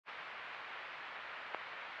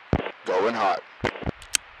Going hot.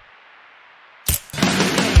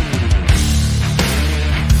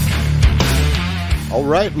 All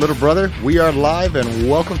right, little brother, we are live, and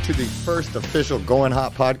welcome to the first official Going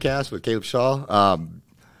Hot podcast with Caleb Shaw.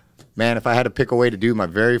 Man, if I had to pick a way to do my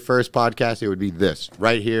very first podcast, it would be this,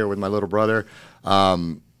 right here with my little brother.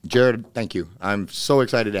 Jared, thank you. I'm so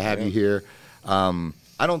excited to have you here.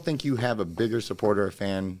 I don't think you have a bigger supporter or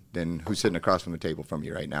fan than who's sitting across from the table from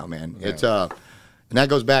you right now, man. Yeah. It's and that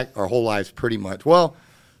goes back our whole lives pretty much. Well,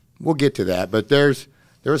 we'll get to that, but there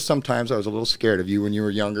was some times I was a little scared of you when you were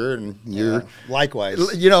younger, and you're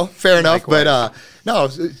likewise. You know, fair enough. Likewise. But no,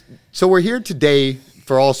 so we're here today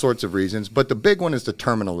for all sorts of reasons. But the big one is the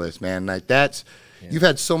terminal list, man. Like you've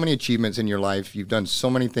had so many achievements in your life. You've done so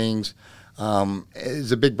many things.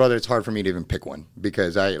 As a big brother, it's hard for me to even pick one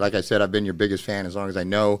because like I said, I've been your biggest fan as long as I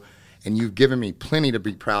know, and you've given me plenty to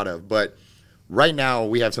be proud of. But right now,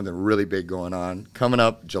 we have something really big going on coming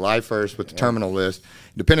up July 1st with the terminal list.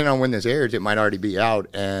 Depending on when this airs, it might already be out,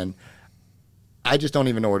 and I just don't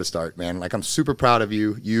even know where to start, man. Like, I'm super proud of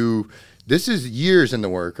you. This is years in the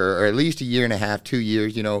work, or at least a year and a half, 2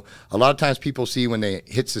 years. You know, a lot of times people see when they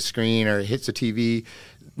hits the screen or hits the TV,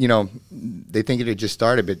 you know, they think it had just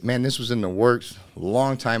started. But, man, this was in the works a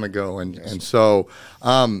long time ago. And so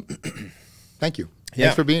thank you.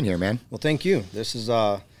 Thanks for being here, man. Well, thank you. This is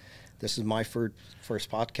my first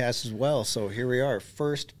podcast as well. So here we are.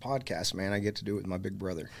 First podcast, man. I get to do it with my big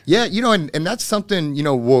brother. Yeah, you know, and that's something, you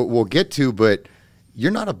know, we'll get to, but you're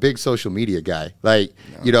not a big social media guy. Like,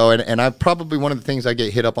 no. You know, and I probably one of the things I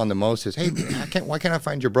get hit up on the most is, hey, why can't I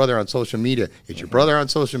find your brother on social media? Is your brother on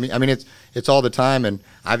social media? I mean, it's all the time, and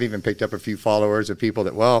I've even picked up a few followers of people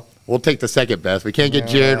that, well, we'll take the second best. We can't get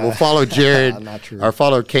Jared. We'll follow Jared or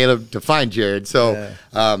follow Caleb to find Jared. So,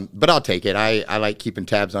 but I'll take it. I like keeping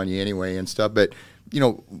tabs on you anyway and stuff. But, you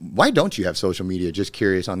know, why don't you have social media? Just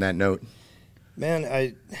curious on that note.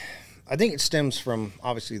 Man, I think it stems from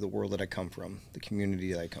obviously the world that I come from, the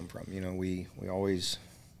community that I come from. You know,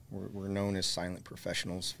 we're known as silent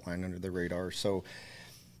professionals, flying under the radar. So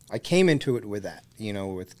I came into it with that, you know,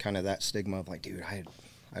 with kind of that stigma of like, dude, I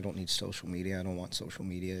don't need social media. I don't want social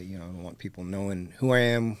media. You know, I don't want people knowing who I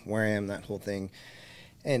am, where I am, that whole thing.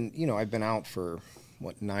 And, you know, I've been out for,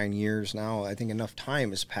 9 years now. I think enough time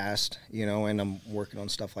has passed, you know, and I'm working on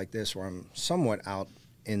stuff like this where I'm somewhat out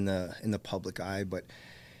in the public eye, but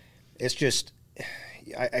it's just,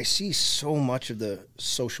 I see so much of the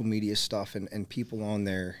social media stuff and people on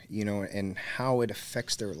there, you know, and how it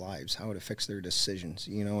affects their lives, how it affects their decisions,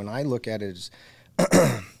 you know, and I look at it as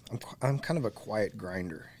I'm kind of a quiet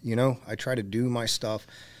grinder, you know. I try to do my stuff.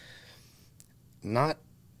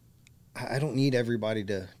 I don't need everybody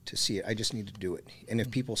to see it. I just need to do it. And if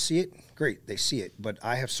people see it, great, they see it. But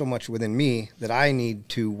I have so much within me that I need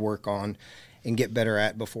to work on and get better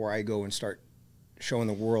at before I go and start showing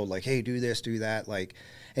the world, like, hey, do this, do that. Like,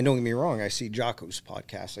 and don't get me wrong, I see Jocko's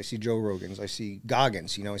podcast, I see Joe Rogan's, I see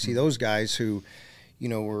Goggins, you know, I see those guys who, you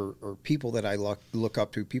know, are people that I look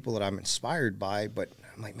up to, people that I'm inspired by, but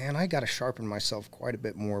I'm like, man, I got to sharpen myself quite a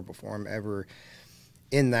bit more before I'm ever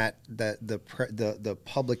in the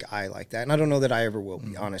public eye like that. And I don't know that I ever will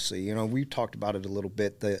be, honestly. You know, we talked about it a little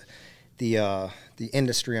bit. The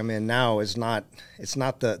industry I'm in now is not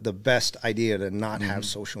the best idea to not have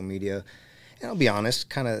social media. And I'll be honest,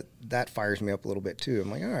 kind of that fires me up a little bit too.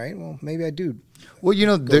 I'm like, all right, well, maybe I do. Well, you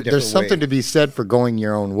know, there's something to be said for going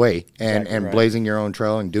your own way and blazing your own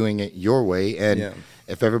trail and doing it your way. And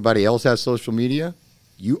if everybody else has social media,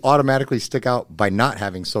 you automatically stick out by not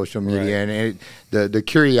having social media. And the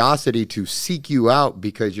curiosity to seek you out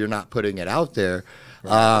because you're not putting it out there.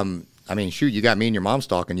 I mean, shoot, you got me and your mom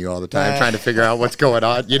stalking you all the time, trying to figure out what's going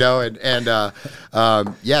on, you know,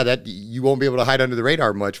 that you won't be able to hide under the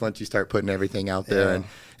radar much once you start putting everything out there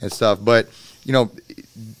and stuff. But, you know,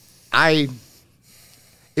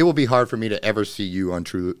 it will be hard for me to ever see you on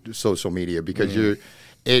true social media because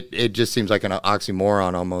it just seems like an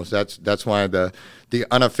oxymoron almost. That's why the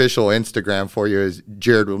unofficial Instagram for you is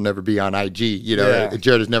Jared will never be on IG. You know,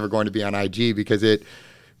 Jared is never going to be on IG because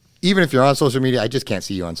even if you're on social media, I just can't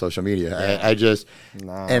see you on social media. I just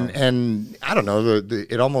and I don't know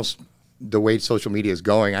it almost the way social media is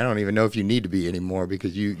going. I don't even know if you need to be anymore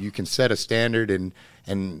because you can set a standard and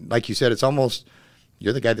like you said, it's almost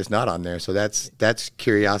you're the guy that's not on there. So that's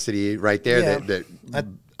curiosity right there.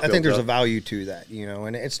 I think there's a value to that, you know,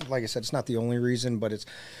 and it's like I said, it's not the only reason, but it's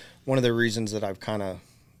one of the reasons that I've kind of,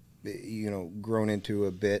 you know, grown into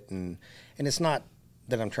a bit, and it's not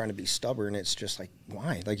that I'm trying to be stubborn. It's just like,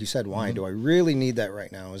 why? Like you said, why do I really need that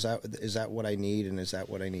right now? Is that what I need, and is that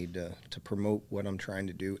what I need to promote what I'm trying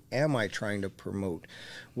to do? Am I trying to promote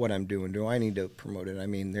what I'm doing? Do I need to promote it? I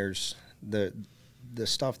mean, there's the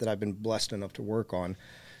stuff that I've been blessed enough to work on.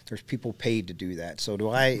 There's people paid to do that. So do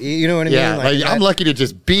I? You know what I mean? Yeah, like I'm lucky to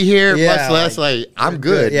just be here. Yeah, much less like I'm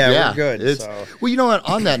good. Yeah, we're good. So. Well, you know what?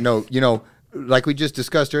 On that note, you know, like we just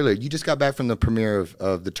discussed earlier, you just got back from the premiere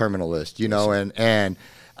of the Terminal List, you know, and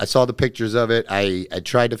I saw the pictures of it. I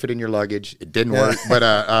tried to fit in your luggage. It didn't work, but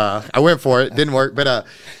I went for it. It didn't work, but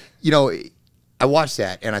you know, I watched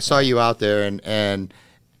that and I saw you out there, and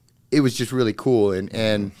it was just really cool.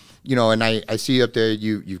 And you know, and I see you up there.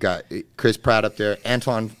 You've got Chris Pratt up there,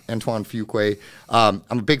 Antoine Fuqua. I'm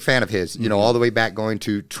a big fan of his. You know, all the way back going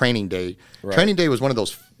to Training Day. Right. Training Day was one of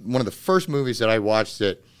the first movies that I watched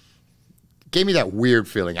that gave me that weird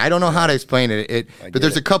feeling. I don't know how to explain it. But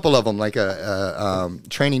there's a couple of them, like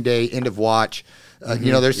Training Day, End of Watch.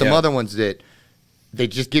 You know, there's some other ones that they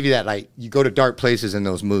just give you that, like, you go to dark places in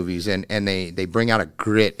those movies, and they bring out a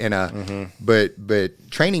grit and a.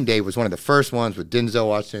 But Training Day was one of the first ones with Denzel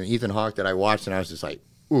Washington and Ethan Hawke that I watched, and I was just like,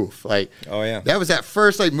 oof, like, oh yeah, that was that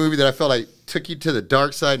first like movie that I felt like took you to the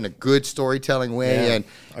dark side in a good storytelling way. And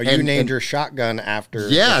you named your shotgun after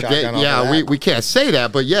we can't say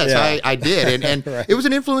that, but yes, I did, and right. It was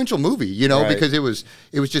an influential movie, you know, because it was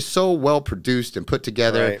just so well produced and put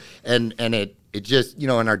together, and it just, you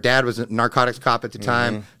know, and our dad was a narcotics cop at the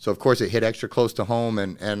time, so of course it hit extra close to home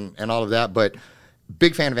and all of that, but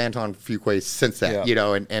big fan of Antoine Fuqua since that, you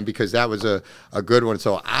know, and because that was a good one.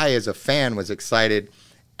 So I, as a fan, was excited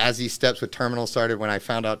as these steps with Terminal started, when I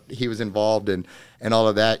found out he was involved and all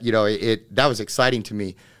of that, you know, that was exciting to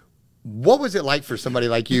me. What was it like for somebody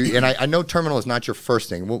like you? And I know Terminal is not your first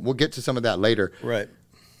thing. We'll get to some of that later. Right.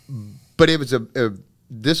 But it was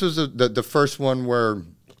this was the first one where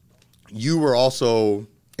you were also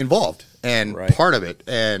involved and part of it.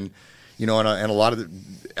 And, you know, and a lot of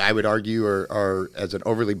I would argue, or as an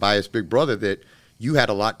overly biased big brother, that you had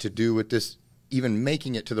a lot to do with this, even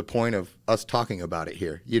making it to the point of us talking about it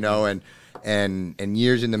here, you know, and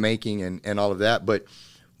years in the making and all of that. But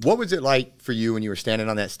what was it like for you when you were standing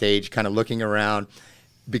on that stage, kind of looking around?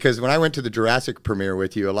 Because when I went to the Jurassic premiere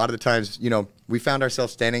with you, a lot of the times, you know, we found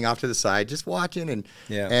ourselves standing off to the side, just watching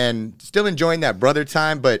and still enjoying that brother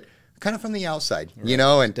time, but kind of from the outside, you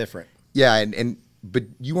know, and different. Yeah. But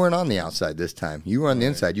you weren't on the outside this time. You were on the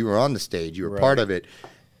inside. You were on the stage. You were part of it.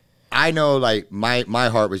 I know, like, my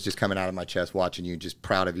heart was just coming out of my chest watching you, just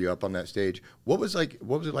proud of you up on that stage. What was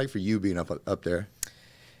it like for you being up there?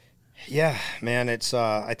 Yeah, man, it's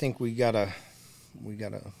I think we gotta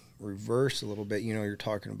reverse a little bit. You know, you're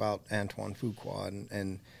talking about Antoine Fuqua,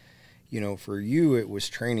 and you know, for you it was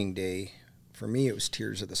Training Day. For me, it was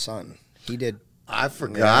Tears of the Sun. He did. I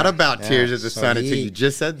forgot about Tears of the Sun until you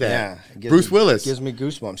just said that. Yeah, Bruce Willis gives me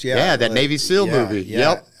goosebumps. Yeah, that Navy SEAL movie.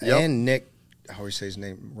 Yeah. Yep. And Nick. I always say his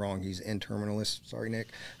name wrong. He's in Terminalist. Sorry, Nick.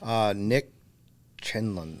 Nick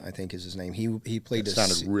Chenlund, I think is his name. He played. That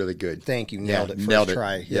sounded really good. Thank you. Nailed it. Nailed it.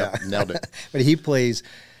 Try. Yeah, nailed it. But he plays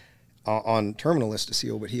on Terminalist a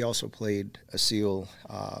SEAL, but he also played a SEAL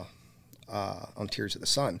on Tears of the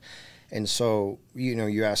Sun. And so, you know,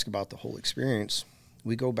 you ask about the whole experience.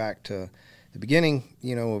 We go back to the beginning,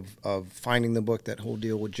 you know, of finding the book, that whole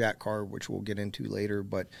deal with Jack Carr, which we'll get into later,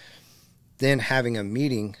 but then having a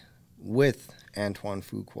meeting with Antoine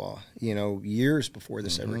Fuqua, you know, years before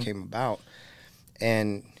this ever came about.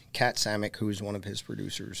 And Kat Samick, who's one of his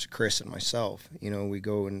producers, Chris and myself, you know, we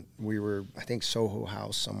go and we were, I think, Soho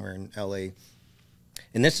House somewhere in L.A.,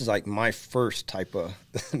 and this is like my first type of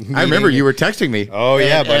meeting. I remember you were texting me. Oh,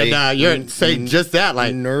 yeah, buddy. And you're saying just that,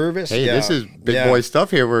 like, nervous. Hey, this is big boy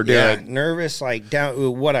stuff here we're doing. Yeah, nervous, like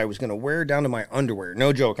down what I was going to wear down to my underwear.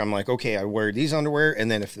 No joke. I'm like, okay, I wear these underwear,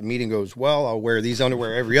 and then if the meeting goes well, I'll wear these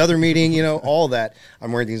underwear every other meeting, you know, all that.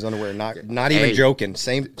 I'm wearing these underwear, not even joking.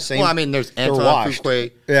 Same. Well, I mean, there's Antoine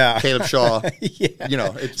Fuqua, Caleb Shaw. You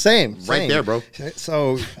know, it's same. Right there, bro.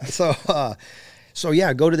 So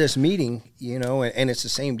yeah, go to this meeting, you know, and it's the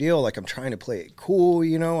same deal. Like, I'm trying to play it cool,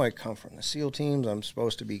 you know. I come from the SEAL teams. I'm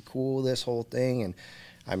supposed to be cool, this whole thing. And,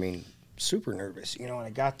 I mean, super nervous, you know. And I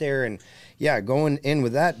got there, and, yeah, going in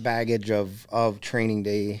with that baggage of Training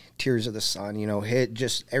Day, Tears of the Sun, you know, hit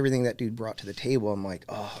just everything that dude brought to the table. I'm like,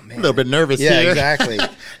 oh, man. A little bit nervous here. Yeah, exactly.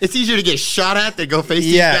 It's easier to get shot at than go face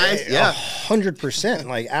these guys. Yeah, 100%.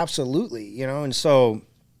 Like, absolutely, you know. And so,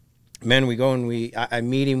 man, we go and I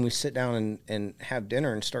meet him, we sit down and have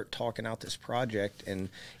dinner and start talking out this project. And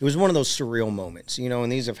it was one of those surreal moments, you know,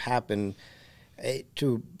 and these have happened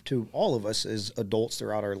to all of us as adults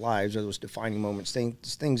throughout our lives are those defining moments,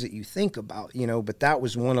 things that you think about, you know, but that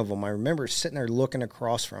was one of them. I remember sitting there looking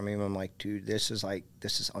across from him. I'm like, dude, this is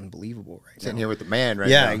unbelievable right now. Sitting here with the man right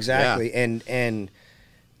now. Yeah, exactly. Yeah. And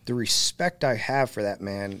the respect I have for that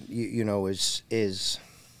man, you know, is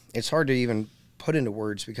it's hard to even put into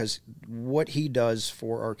words, because what he does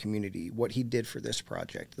for our community, what he did for this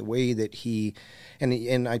project, the way that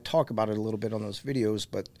and I talk about it a little bit on those videos,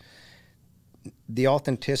 but the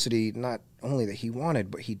authenticity, not only that he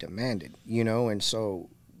wanted, but he demanded, you know. And so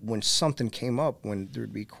when something came up, when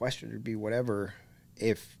there'd be question, there'd be whatever,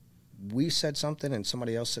 if we said something and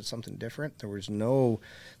somebody else said something different, there was no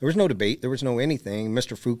debate, there was no anything.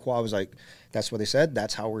 Mr. Fuqua was like, that's what they said,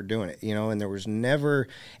 that's how we're doing it, you know. And there was never,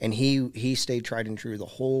 and he stayed tried and true the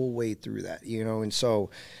whole way through that, you know. And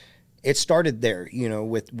so it started there, you know,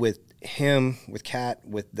 with him, with Kat,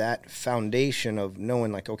 with that foundation of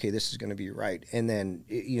knowing, like, okay, this is going to be right. And then,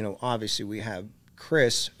 you know, obviously we have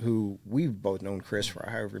Chris, who we've both known Chris for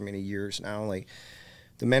however many years now. Like,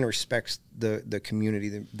 the man respects the community,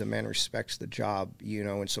 the man respects the job, you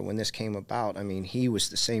know. And so when this came about, I mean, he was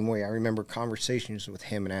the same way. I remember conversations with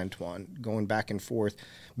him and Antoine going back and forth,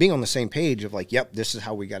 being on the same page of like, yep, this is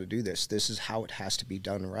how we got to do this. This is how it has to be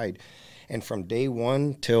done right. And from day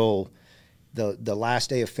one till the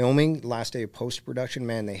last day of filming, last day of post-production,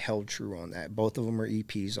 man, they held true on that. Both of them are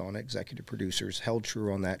EPs on it, executive producers, held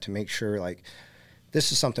true on that to make sure, like,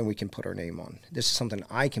 this is something we can put our name on. This is something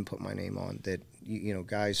I can put my name on, that, you know,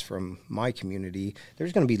 guys from my community,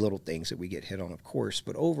 there's going to be little things that we get hit on, of course,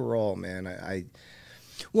 but overall, man,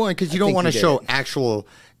 well, because you don't want to show actual,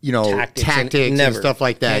 you know, tactics and stuff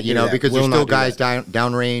like that, you know, because there's still guys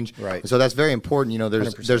downrange. Right. So that's very important. You know,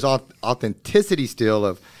 there's authenticity still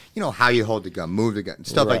of, you know, how you hold the gun, move the gun,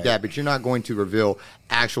 stuff like that. But you're not going to reveal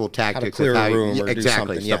actual tactics. How to clear a room or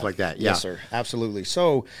exactly, do stuff like that. Yeah. Yes, sir. Absolutely.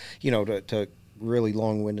 So, you know, to really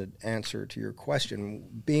long-winded answer to your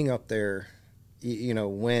question, being up there, you know,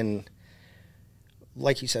 when,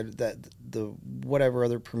 like you said, that the whatever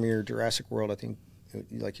other premiere Jurassic World, I think,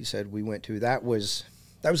 like you said, we went to, that was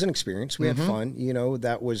an experience. We had fun, you know,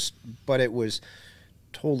 but it was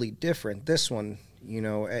totally different. This one, you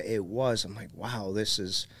know, I'm like, wow, this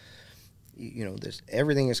is, you know,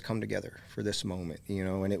 everything has come together for this moment, you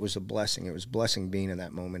know. And it was a blessing. It was a blessing being in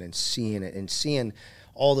that moment and seeing it, and seeing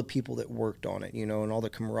all the people that worked on it, you know, and all the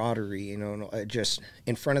camaraderie, you know, and just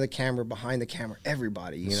in front of the camera, behind the camera,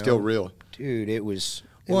 everybody, you know. Still real. Dude, it was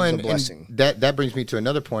a blessing. And that brings me to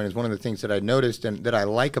another point. Is one of the things that I noticed and that I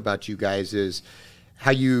like about you guys is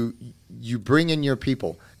how you bring in your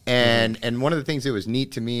people. And one of the things that was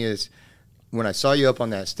neat to me is when I saw you up on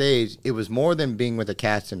that stage, it was more than being with a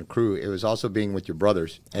cast and a crew. It was also being with your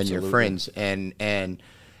brothers and your friends. And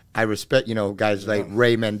I respect, you know, guys like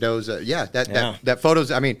Ray Mendoza. Yeah, that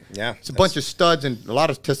photo's, I mean, it's a bunch of studs and a lot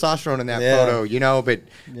of testosterone in that photo, you know, but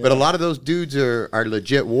a lot of those dudes are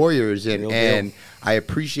legit warriors. And I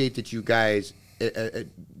appreciate that you guys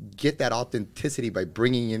get that authenticity by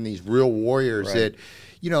bringing in these real warriors that,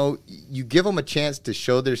 you know, you give them a chance to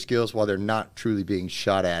show their skills while they're not truly being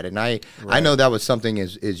shot at. And I know that was something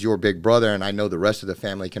as your big brother, and I know the rest of the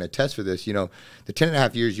family can attest for this. You know, the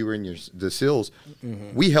 10.5 years you were in the SEALs,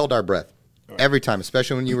 we held our breath every time,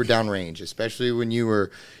 especially when you were downrange, especially when you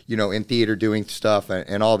were, you know, in theater doing stuff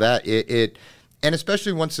and all that. And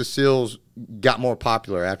especially once the SEALs got more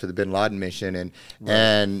popular after the Bin Laden mission,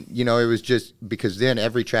 and you know, it was just because then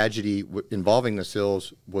every tragedy involving the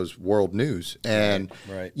SEALs was world news, and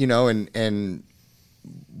you know, and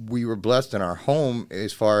we were blessed in our home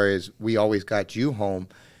as far as we always got you home,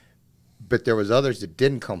 but there was others that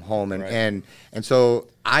didn't come home, and so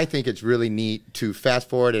I think it's really neat to fast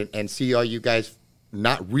forward and see all you guys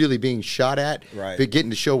not really being shot at, but getting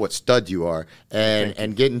to show what studs you are,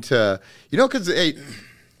 and getting to, you know, because hey,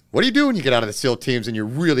 what do you do when you get out of the SEAL teams and you're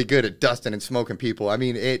really good at dusting and smoking people? I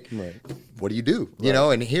mean, what do you do? You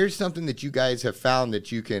know, and here's something that you guys have found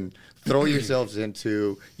that you can throw yourselves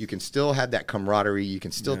into. You can still have that camaraderie. You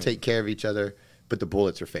can still take care of each other, but the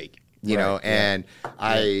bullets are fake. You know, and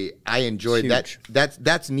I enjoyed that.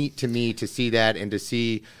 That's neat to me to see that and to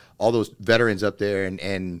see all those veterans up there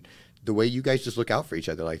and the way you guys just look out for each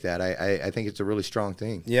other like that. I think it's a really strong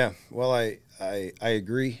thing. Yeah, well, I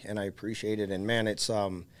agree, and I appreciate it. And man, it's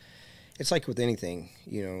like with anything,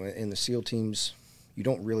 you know, in the SEAL teams, you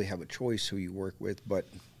don't really have a choice who you work with, but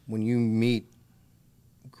when you meet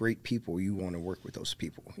great people, you want to work with those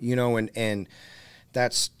people, you know, and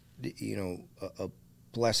that's, you know, a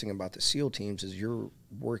blessing about the SEAL teams is you're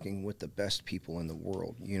working with the best people in the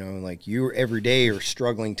world, you know, like you every day are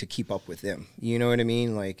struggling to keep up with them, you know what I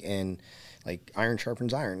mean? Like, and like iron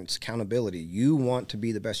sharpens iron. It's accountability. You want to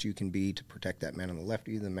be the best you can be to protect that man on the left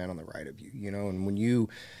of you, the man on the right of you, you know, and when you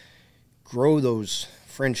grow those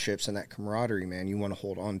friendships and that camaraderie, man, you want to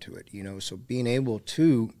hold on to it, you know, so being able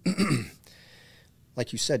to,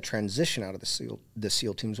 like you said, transition out of the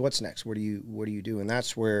SEAL teams, what's next? What do you do? And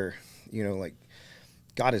that's where, you know, like,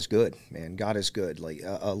 God is good, man. God is good. Like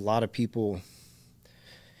a lot of people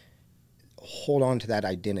hold on to that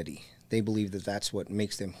identity. They believe that that's what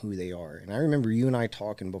makes them who they are. And I remember you and I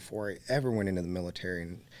talking before I ever went into the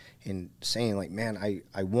military and saying, like, man,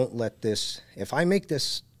 I won't let this, if I make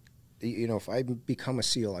this, you know, if I become a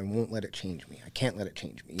SEAL, I won't let it change me. I can't let it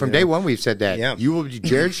change me. From day one, we've said that. Yeah. You will be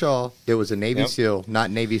Jared Shaw. It was a Navy SEAL, not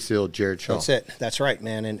Navy SEAL Jared Shaw. That's it. That's right,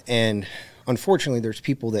 man. And unfortunately, there's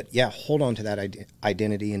people that, hold on to that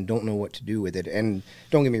identity and don't know what to do with it. And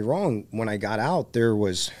don't get me wrong, when I got out, there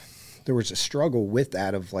was a struggle with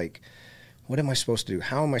that of like, what am I supposed to do?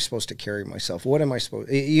 How am I supposed to carry myself? What am I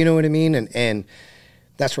supposed, you know what I mean? And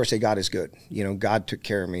that's where I say God is good. You know, God took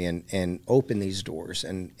care of me and opened these doors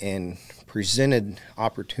and presented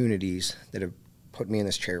opportunities that have put me in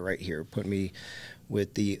this chair right here, put me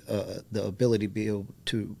with the ability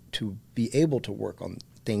to be able to work on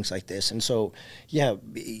things like this. And so,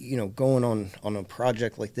 you know, going on a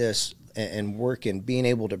project like this and working, being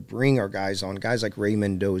able to bring our guys on, guys like Ray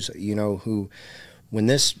Mendoza, you know, who, when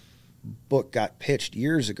this book got pitched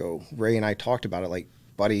years ago, Ray and I talked about it, like,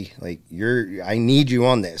 buddy, like, I need you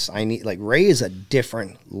on this. Like, Ray is a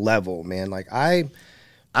different level, man. Like, I've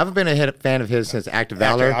been a fan of his since Act of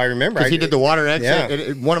Valor. I remember because he did the water exit.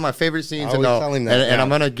 Yeah. One of my favorite scenes. And I'm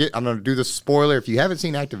gonna do the spoiler. If you haven't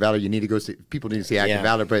seen Act of Valor, you need to go see. People need to see Act of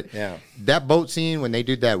Valor. But that boat scene when they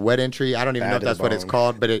did that wet entry, I don't even know if that's what it's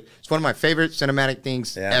called, but it's one of my favorite cinematic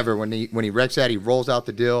things ever. When he wrecks that, he rolls out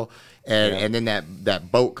the deal. And then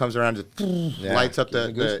that boat comes around and just lights up the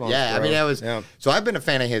I mean, that was so I've been a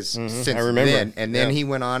fan of his since then. And then he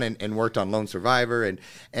went on and worked on Lone Survivor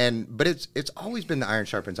but it's always been the iron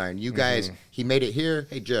sharpens iron. You guys, he made it here.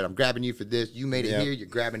 Hey Jared, I'm grabbing you for this. You made it here. You're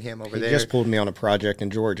grabbing him over there. He just pulled me on a project in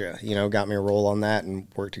Georgia. You know, got me a role on that and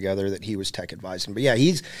worked together. That he was tech advising. But yeah,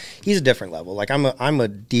 he's a different level. Like I'm a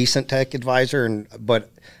decent tech advisor, but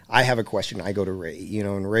I have a question. I go to Ray. You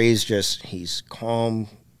know, and Ray's he's calm,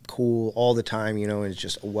 cool all the time, you know, and it's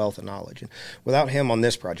just a wealth of knowledge. And without him on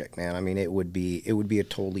this project, man, I mean, it would be a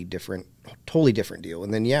totally different deal.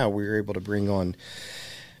 And then we were able to bring on,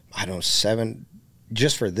 I don't know, 7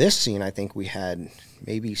 just for this scene. I think we had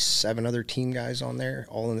maybe 7 other team guys on there,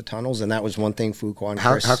 all in the tunnels, and that was one thing. Fuqua and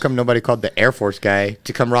Chris. How come nobody called the Air Force guy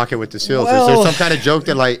to come rock it with the SEALs? Is there some kind of joke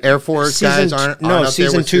that like Air Force guys aren't up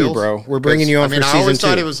season there with 2, SEALs? bro. We're bringing you on for season 2. I always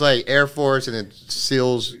thought it was like Air Force and then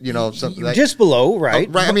SEALs, you know, something like just below, right?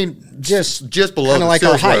 Right. I mean, just below kind of like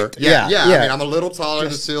our height. Yeah. I mean, I'm a little taller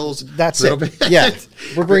than SEAls. That's it. Yeah,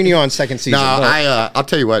 we're bringing you on second season. No, I'll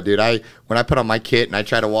tell you what, dude. When I put on my kit and I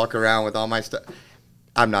try to walk around with all my stuff,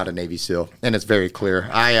 I'm not a Navy SEAL, and it's very clear.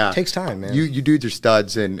 It takes time, man. You dudes are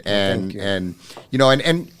studs, and you know,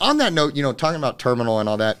 and on that note, you know, talking about Terminal and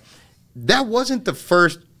all that, that wasn't the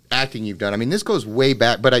first acting you've done. I mean, this goes way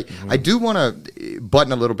back, but I do want to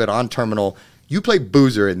button a little bit on Terminal. You play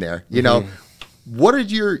Boozer in there, you know. What are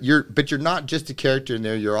your? But you're not just a character in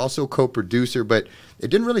there. You're also co-producer, but it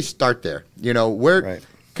didn't really start there. You know,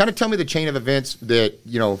 kind of tell me the chain of events that,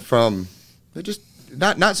 you know, from just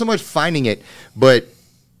not so much finding it, but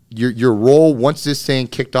your role once this thing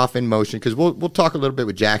kicked off in motion, because we'll talk a little bit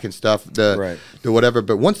with Jack and stuff, the whatever,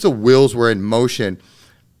 but once the wheels were in motion,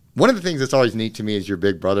 one of the things that's always neat to me as your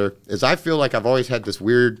big brother is I feel like I've always had this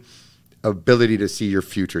weird ability to see your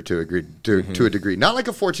future to a degree. Not like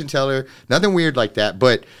a fortune teller, nothing weird like that,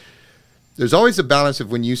 but there's always a balance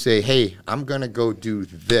of when you say, hey, I'm going to go do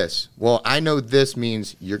this. Well, I know this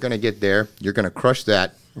means you're going to get there, you're going to crush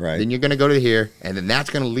that, then you're going to go to here, and then that's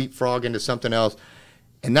going to leapfrog into something else.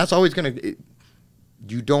 And that's always going to,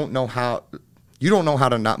 you don't know how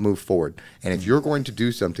to not move forward. And if you're going to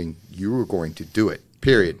do something, you are going to do it,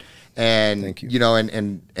 period. And, Thank you. You know,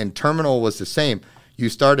 and Terminal was the same. You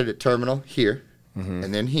started at Terminal here,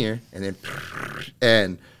 and then here, and then,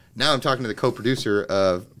 and now I'm talking to the co-producer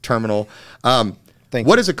of Terminal.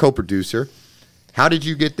 What is a co-producer? How did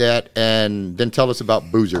you get that? And then tell us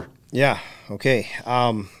about Boozer. Yeah. Okay.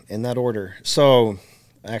 In that order. So,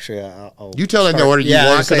 actually, I'll you tell it in the order you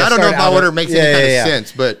want, because I don't know if my order makes any kind of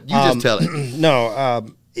sense, but you just tell it.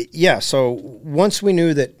 No. So once we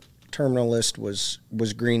knew that Terminal List was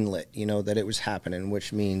greenlit, you know, that it was happening,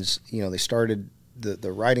 which means, you know, they started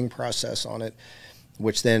the writing process on it,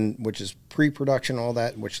 which is pre-production, all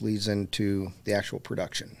that, which leads into the actual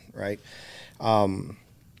production, right?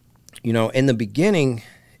 You know, in the beginning,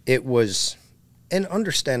 it was, and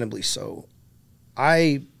understandably so,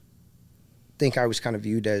 I think I was kind of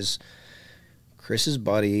viewed as Chris's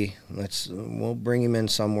buddy. We'll bring him in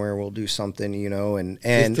somewhere. We'll do something, you know, and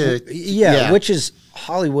which is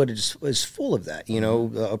Hollywood is full of that. You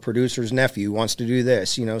know, a producer's nephew wants to do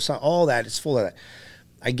this. You know, so all that is full of that.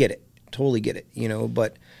 I get it, totally get it. You know,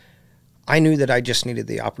 but I knew that I just needed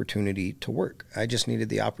the opportunity to work. I just needed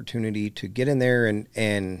the opportunity to get in there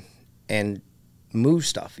and move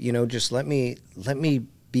stuff. You know, just let me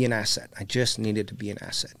be an asset. I just needed to be an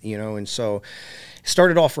asset, you know. And so it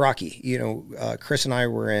started off rocky. You know, Chris and I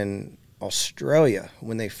were in Australia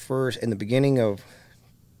when they first, in the beginning of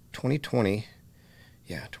 2020.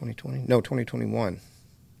 Yeah, 2020. No, 2021.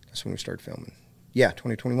 That's when we started filming. Yeah,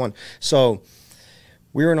 2021. So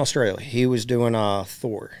we were in Australia. He was doing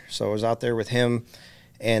Thor. So I was out there with him.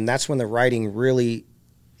 And that's when the writing really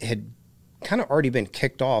had kind of already been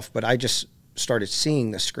kicked off. But I just started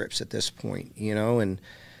seeing the scripts at this point, you know, and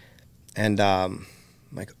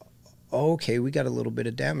like, okay, we got a little bit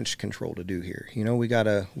of damage control to do here. You know, we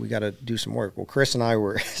gotta do some work. Well, Chris and I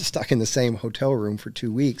were stuck in the same hotel room for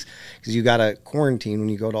 2 weeks because you gotta quarantine when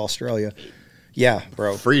you go to Australia. Yeah,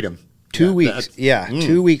 bro. Freedom. 2 weeks.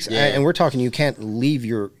 2 weeks. Yeah. And we're talking, you can't leave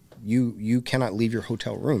you cannot leave your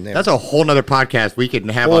hotel room there. That's a whole nother podcast we can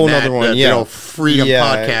have on that. One, you know, freedom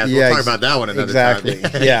podcast. We'll talk about that one another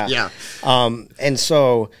time. Yeah. And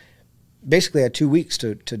so basically I had 2 weeks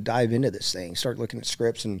to dive into this thing, start looking at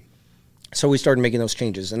scripts. And so we started making those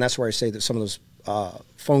changes. And that's where I say that some of those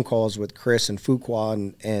phone calls with Chris and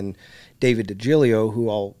Fuqua and David DiGilio, who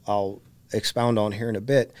I'll expound on here in a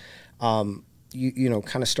bit, you know,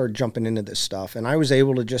 kind of start jumping into this stuff. And I was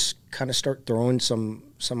able to just kind of start throwing some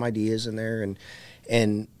ideas in there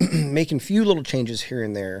and making a few little changes here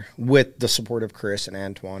and there with the support of Chris and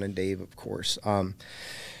Antoine and Dave, of course.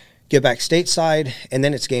 Get back stateside, and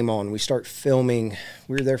then it's game on. We start filming.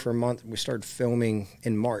 We were there for a month. We started filming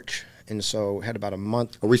in March, and so had about a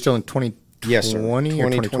month. Are we still in 2020 yes, sir. or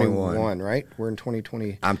 2021, right? We're in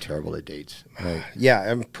 2020. I'm terrible at dates. Right. Yeah,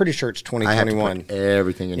 I'm pretty sure it's 2021. I have to put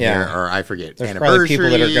everything in here, or I forget. There's probably people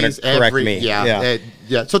that are going to correct me. Yeah.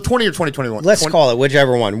 So 20 or 2021. Let's call it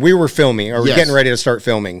whichever one. We were filming, or we're getting ready to start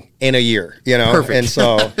filming in a year. You know, perfect. And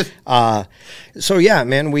so, so yeah,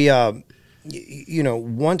 man, we, you know,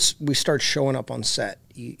 once we start showing up on set,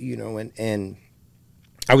 you know, and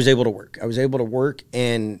I was able to work.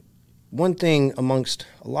 And one thing amongst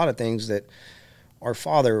a lot of things that our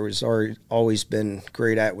father was always been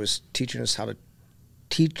great at was teaching us how to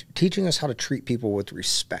treat people with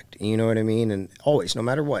respect. You know what I mean? And always, no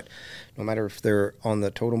matter what, no matter if they're on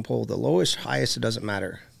the totem pole, the lowest, highest, it doesn't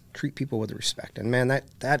matter. Treat people with respect. And man,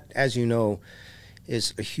 that as you know,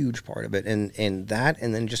 is a huge part of it. And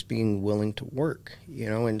then just being willing to work, you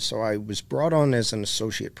know. And so I was brought on as an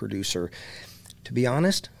associate producer. To be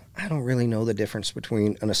honest, I don't really know the difference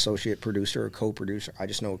between an associate producer or co-producer. I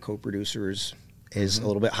just know a co-producer is a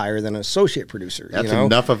little bit higher than an associate producer. That's you know?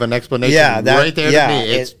 Enough of an explanation right there to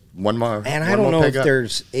me. It's one more. And I don't know if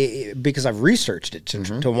there's, because I've researched it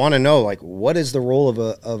to want to know, like, what is the role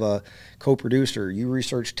of a co-producer? You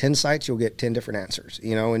research 10 sites, you'll get 10 different answers,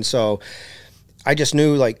 you know. And so I just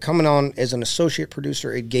knew, like, coming on as an associate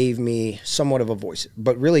producer, it gave me somewhat of a voice,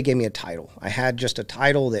 but really gave me a title. I had just a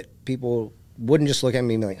title that people wouldn't just look at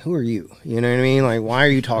me and be like, who are you? You know what I mean? Like, why are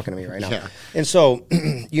you talking to me right now? Yeah. And so,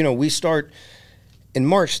 you know, we start in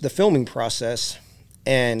March, the filming process,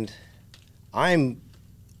 and I'm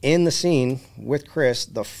in the scene with Chris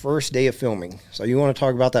the first day of filming. So you want to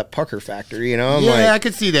talk about that pucker factor, you know? I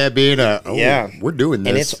could see that being we're doing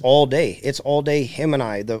this. And it's all day. It's all day, him and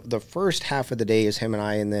I. The first half of the day is him and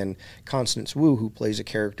I, and then Constance Wu, who plays a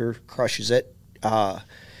character, crushes it.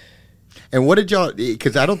 And what did y'all,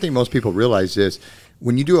 because I don't think most people realize this,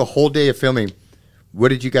 when you do a whole day of filming, what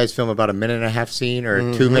did you guys film, about a minute and a half scene or a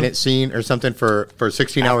 2-minute scene or something for a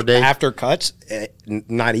 16-hour day? After cuts,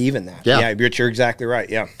 not even that. Yeah, but you're exactly right,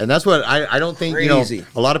 yeah. And that's what I don't think, Crazy. You know,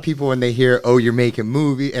 a lot of people when they hear, oh, you're making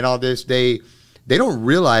movie and all this, they don't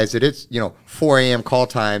realize that it's, you know, 4 a.m. call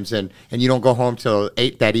times and you don't go home till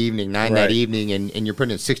 8 that evening, 9 that evening, and you're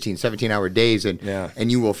putting in 16, 17-hour days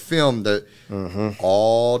and you will film the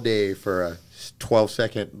all day for a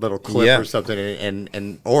 12-second little clip or something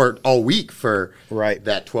and or all week for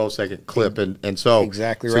that 12-second clip and so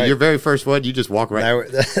exactly so your very first one, you just walk right.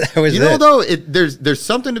 That was you know, though, there's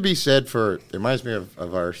something to be said for, it reminds me of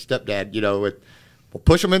our stepdad, you know, we'll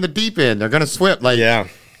push them in the deep end, they're gonna swim, like and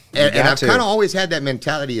I've kind of always had that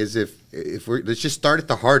mentality, as if let's just start at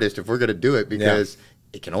the hardest if we're gonna do it, because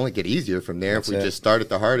it can only get easier from there. If we just start at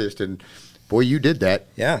the hardest. boy, you did that.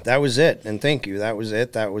 Yeah, that was it. And thank you. That was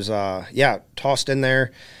it. That was, yeah, tossed in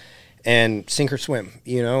there and sink or swim,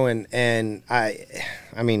 you know, and I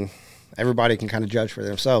mean, everybody can kind of judge for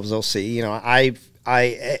themselves. They'll see, you know, I,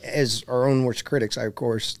 as our own worst critics, I, of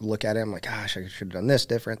course, look at it. I'm like, gosh, I should have done this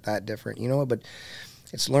different, that different, you know, but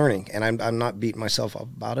it's learning. And I'm not beating myself up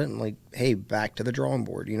about it. I'm like, hey, back to the drawing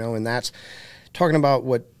board, you know, and that's talking about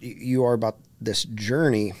what you are about this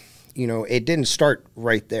journey. You know, it didn't start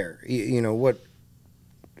right there. You know, what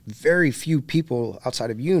very few people outside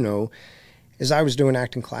of is I was doing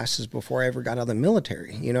acting classes before I ever got out of the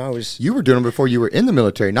military. You know, You were doing them before you were in the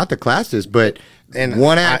military, not the classes, but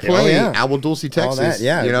one act play, Alba Dulce, Texas. That,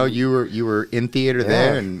 yeah. You know, you were in theater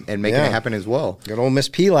there and making it happen as well. Good old Miss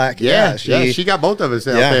Pelak. Yeah, she got both of us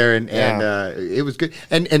out there, and it was good.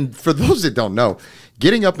 And for those that don't know,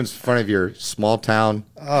 getting up in front of your small town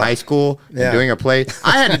high school and doing a play,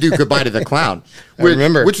 I had to do Goodbye to the Clown.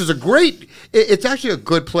 Which was a great, it's actually a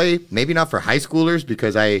good play, maybe not for high schoolers,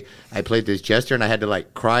 because I played this jester and I had to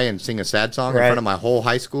like cry and sing a sad song in front of my whole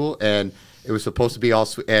high school, and it was supposed to be all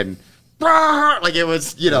sweet and like it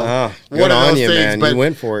was, you know, one of those things. Man. But you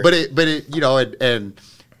went for it. But it, you know, and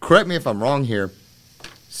correct me if I'm wrong here,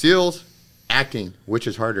 SEALs, acting, which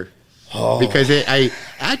is harder? Because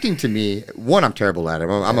acting to me, one, I'm terrible at it.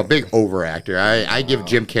 I'm a big overactor. I give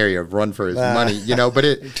Jim Carrey a run for his money, you know. But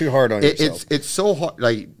it too hard on yourself. It's so hard.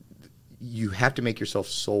 Like you have to make yourself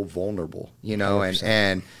so vulnerable, you know. 100%.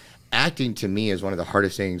 And acting to me is one of the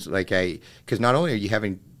hardest things. Like because not only are you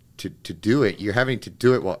having to do it, you're having to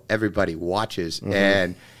do it while everybody watches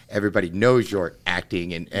and everybody knows you're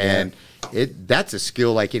acting, and that's a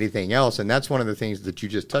skill like anything else. And that's one of the things that you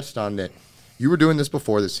just touched on, that you were doing this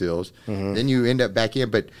before the SEALs, then you end up back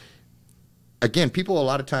in. But again, people a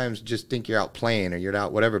lot of times just think you're out playing or you're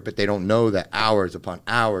out whatever, but they don't know that hours upon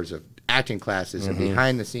hours of acting classes and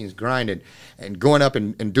behind the scenes grind and going up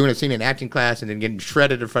and doing a scene in acting class and then getting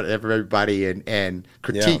shredded in front of everybody and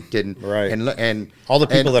critiqued and all the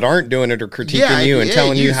people that aren't doing it are critiquing you and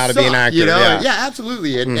telling you how to be an actor. You know? Yeah,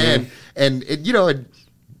 absolutely. And you know.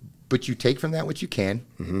 But you take from that what you can,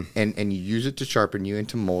 and you use it to sharpen you and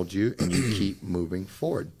to mold you, and you keep moving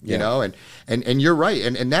forward. You know, and you're right,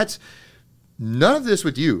 and that's none of this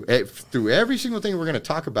with you. Through every single thing we're going to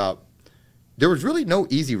talk about, there was really no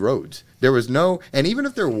easy roads. There was no, and even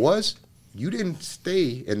if there was, you didn't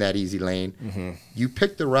stay in that easy lane. You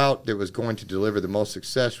picked the route that was going to deliver the most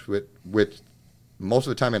success with most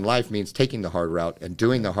of the time in life means taking the hard route and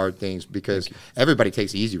doing the hard things, because everybody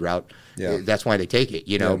takes the easy route. That's why they take it,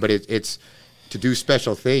 you know. But it's to do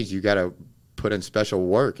special things, you got to put in special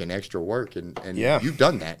work and extra work, and you've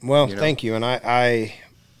done that. Well, you know? Thank you. And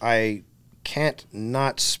I can't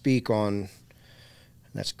not speak on,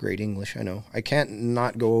 that's great English, I know. I can't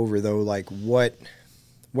not go over, though, like what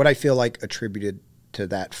I feel like attributed to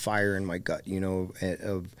that fire in my gut, you know,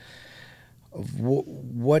 of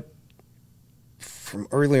what from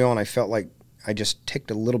early on I felt like I just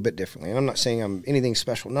ticked a little bit differently. And I'm not saying I'm anything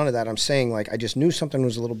special, none of that. I'm saying like I just knew something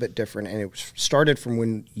was a little bit different, and it was started from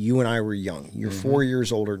when you and I were young. You're 4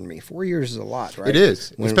 years older than me. 4 years is a lot, right? It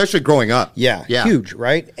is, especially growing up. Yeah, huge,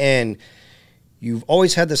 right? And you've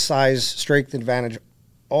always had the size, strength advantage,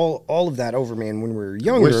 all of that over me. And when we were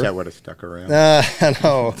younger, I wish that would have stuck around.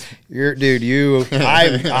 No, dude,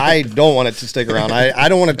 I don't want it to stick around. I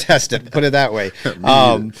don't want to test it. Put it that way.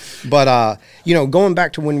 But you know, going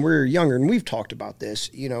back to when we were younger, and we've talked about this.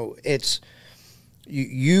 You know, it's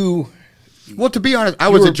you. Well, to be honest, I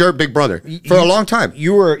was a jerk big brother for a long time.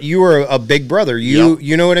 You were a big brother.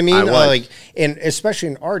 You know what I mean? I was. Like, and especially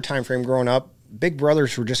in our time frame growing up, big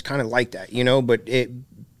brothers were just kind of like that, you know. But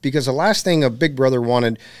because the last thing a big brother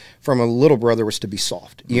wanted from a little brother was to be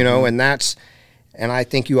soft, you know, and I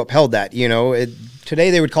think you upheld that, you know. Today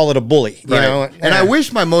they would call it a bully, you know. And I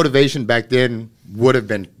wish my motivation back then would have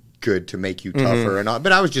been good to make you tougher and all,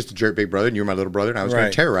 but I was just a jerk big brother, and you were my little brother, and I was going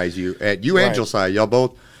to terrorize you. And Josiah, y'all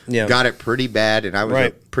both got it pretty bad, and I was a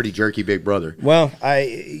pretty jerky big brother. Well,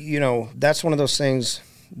 you know, that's one of those things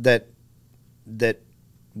that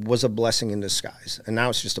was a blessing in disguise, and now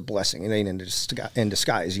it's just a blessing. It ain't in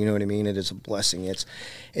disguise. You know what I mean? It is a blessing.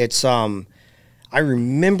 It's I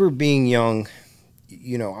remember being young.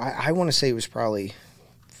 You know, I want to say it was probably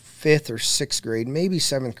 5th or 6th grade, maybe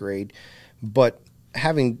 7th grade, but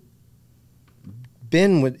having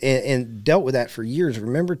been with and dealt with that for years, I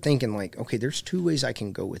remember thinking like, okay, there's 2 ways I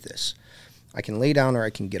can go with this. I can lay down or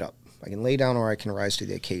I can get up. I can lay down or I can rise to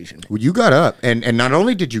the occasion. Well, you got up, and not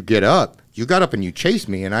only did you get up, you got up and you chased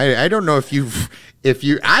me. And I don't know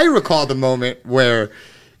I recall the moment where,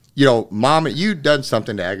 you know, Mom, you'd done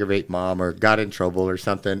something to aggravate Mom or got in trouble or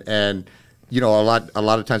something, and you know, a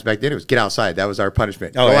lot of times back then it was get outside. That was our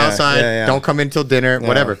punishment. Oh, Go yeah, outside. yeah. Don't come in till dinner.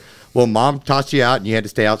 Whatever. Well, mom tossed you out, and you had to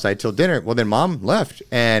stay outside till dinner. Well, then mom left,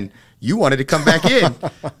 and you wanted to come back in,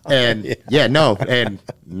 and no, and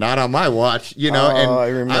not on my watch, you know.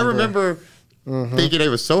 And I remember thinking it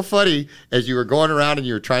was so funny as you were going around and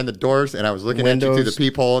you were trying the doors, and I was looking at you through the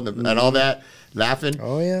peephole and all that, laughing.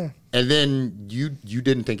 Oh yeah. And then you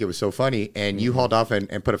didn't think it was so funny, and you hauled off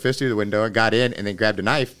and put a fist through the window and got in, and then grabbed a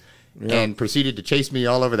knife. And proceeded to chase me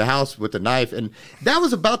all over the house with the knife. And that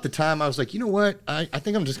was about the time I was like, you know what? I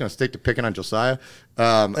think I'm just going to stick to picking on Josiah.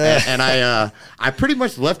 And I pretty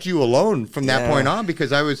much left you alone from that point on,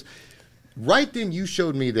 because I was right then you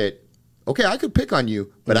showed me that, okay, I could pick on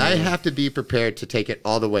you, but I have to be prepared to take it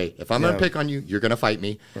all the way. If I'm going to pick on you, you're going to fight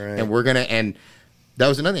me. Right. And we're going to, and that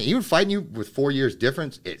was another thing. Even fighting you with 4 years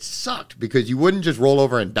difference, it sucked because you wouldn't just roll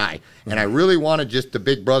over and die. And I really wanted just the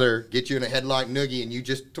big brother get you in a headlock noogie and you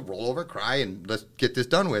just to roll over, cry, and let's get this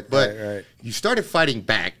done with. But you started fighting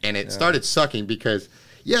back, and it started sucking because,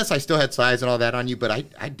 yes, I still had size and all that on you, but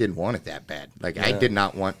I didn't want it that bad. Like, I did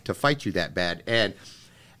not want to fight you that bad. And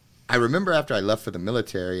I remember after I left for the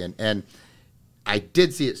military, and I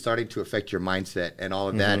did see it starting to affect your mindset and all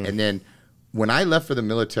of that. And then when I left for the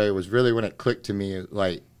military was really when it clicked to me,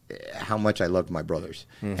 like, how much I loved my brothers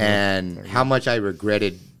and how much I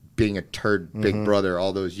regretted being a turd big brother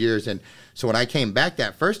all those years. And so when I came back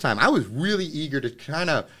that first time, I was really eager to kind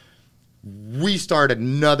of restart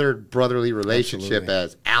another brotherly relationship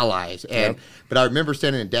as allies. And but I remember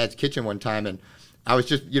standing in Dad's kitchen one time, and I was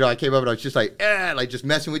just, you know, I came up and I was just like just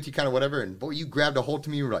messing with you, kind of whatever. And boy, you grabbed a hold to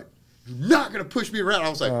me. You were like, "You're not gonna push me around." I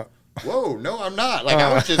was like, whoa, no, I'm not. Like,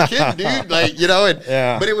 I was just kidding, dude. Like, you know, and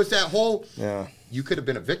but it was that whole, you could have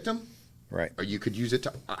been a victim, right? Or you could use it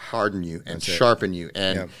to harden you and sharpen you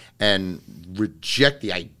and reject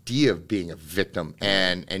the idea of being a victim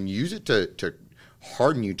and use it to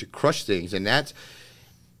harden you, to crush things. And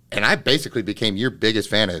I basically became your biggest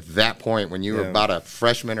fan at that point when you were about a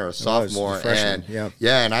freshman or a sophomore. And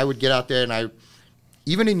and I would get out there, and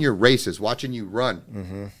even in your races, watching you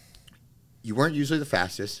run, you weren't usually the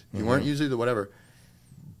fastest. You weren't usually the whatever.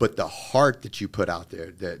 But the heart that you put out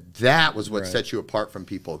there, that was what set you apart from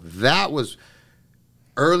people. That was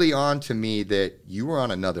early on to me that you were on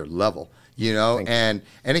another level, you know? And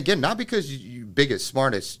again, not because you're biggest,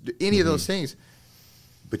 smartest, any of those things,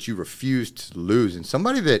 but you refused to lose. And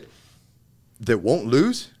somebody that won't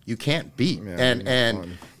lose, you can't beat.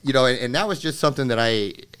 And you know, and that was just something that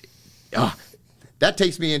that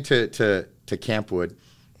takes me into Campwood.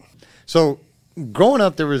 So growing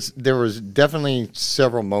up, there was definitely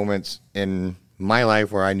several moments in my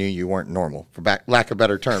life where I knew you weren't normal, for lack of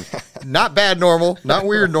better terms. Not bad normal, not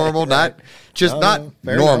weird normal, not just not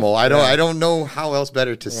normal. I don't know how else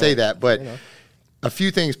better to say that, but a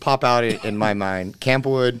few things pop out in my mind: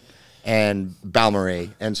 Campwood and Balmorhea.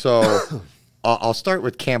 And so I'll start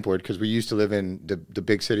with Campwood, because we used to live in the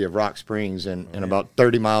big city of Rock Springs, and about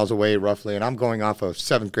 30 miles away roughly. And I'm going off of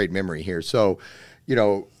 7th grade memory here, so you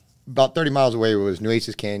know. About 30 miles away was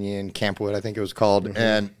Nueces Canyon, Campwood, I think it was called,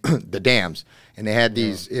 and the dams. And they had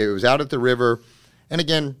these, it was out at the river. And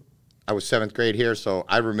again, I was 7th grade here, so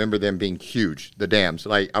I remember them being huge, the dams.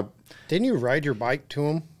 Like, didn't you ride your bike to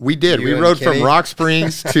them? We did. We rode from Rock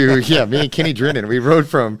Springs to, me and Kenny Drennan. We rode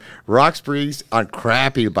from Rock Springs on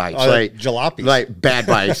crappy bikes. Like jalopies. Like bad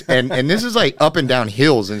bikes. and this is like up and down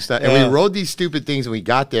hills and stuff. And we rode these stupid things, and we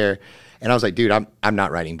got there. And I was like, dude, I'm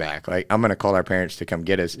not riding back. Like, I'm going to call our parents to come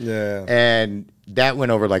get us. Yeah. And that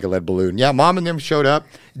went over like a lead balloon. Yeah, Mom and them showed up.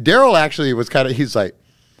 Daryl actually was he's like,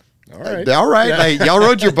 all right. Like, y'all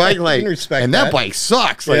rode your bike, like, and that bike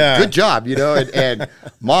sucks. Like, good job, you know. And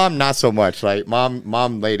Mom, not so much. Like,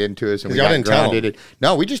 Mom laid into us, and we got grounded.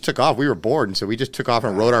 No, we just took off. We were bored, and so we just took off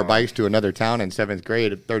and rode our bikes to another town in 7th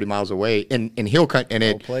grade, 30 miles away, in Hill Country. And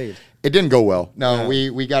it didn't go well. No,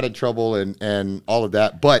 we got in trouble and all of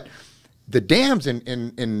that. But the dams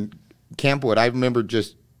in Campwood, I remember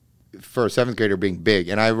just for a 7th grader being big.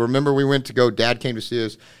 And I remember we went to go, Dad came to see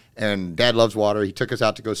us, and Dad loves water. He took us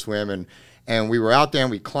out to go swim, and we were out there,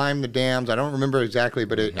 and we climbed the dams. I don't remember exactly,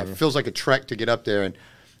 but it feels like a trek to get up there. And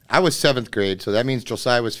I was 7th grade, so that means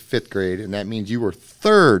Josiah was 5th grade, and that means you were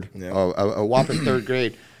 3rd, a whopping 3rd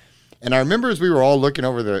grade. And I remember as we were all looking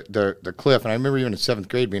over the cliff, and I remember even in 7th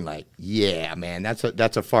grade being like, yeah, man, that's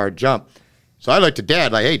a far jump. So I looked at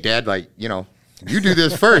Dad, like, hey, Dad, like, you know, you do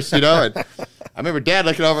this first, you know. And I remember Dad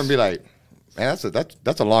looking over and be like, man,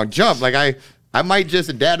 that's a long jump. Like, I might just,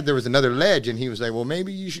 and Dad, there was another ledge, and he was like, well,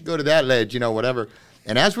 maybe you should go to that ledge, you know, whatever.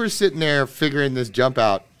 And as we're sitting there figuring this jump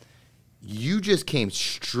out, you just came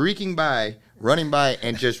streaking by running by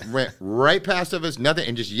and just went right past of us, nothing,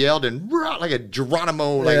 and just yelled and like a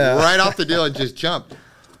Geronimo, like right off the deal and just jumped.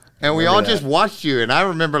 And we all just watched you, and I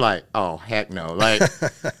remember like, oh, heck no. Like,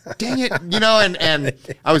 dang it, you know, and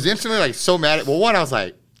I was instantly like so mad at, well, one, I was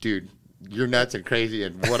like, dude, you're nuts and crazy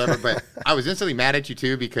and whatever, but I was instantly mad at you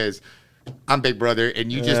too because I'm big brother,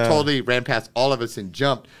 and you just totally ran past all of us and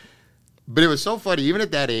jumped. But it was so funny, even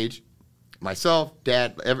at that age, myself,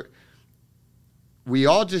 Dad, we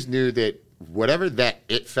all just knew that whatever that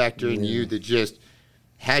it factor in you that just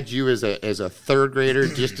had you as a third grader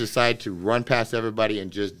just decide to run past everybody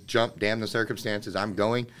and just jump, damn the circumstances, I'm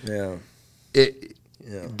going. Yeah.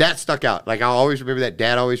 That stuck out. Like, I'll always remember that.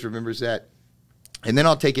 Dad always remembers that. And then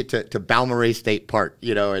I'll take it to Balmorhea State Park,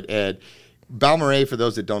 you know, and Balmorhea, for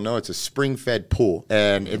those that don't know, it's a spring-fed pool.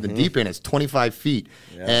 And in the deep end, it's 25 feet.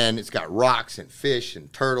 Yeah. And it's got rocks and fish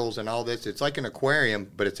and turtles and all this. It's like an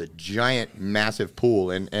aquarium, but it's a giant, massive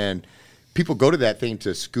pool. And people go to that thing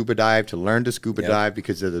to scuba dive, to learn to scuba dive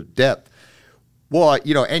because of the depth. Well,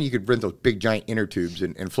 you know, and you could rent those big giant inner tubes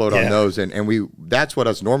and float on those. And that's what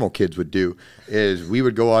us normal kids would do, is we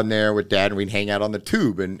would go on there with Dad and we'd hang out on the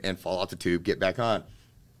tube and fall off the tube, get back on.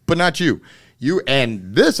 But not you. You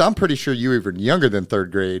and this, I'm pretty sure you were even younger than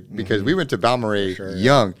third grade because we went to Balmorhea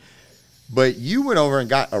young. But you went over and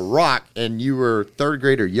got a rock, and you were third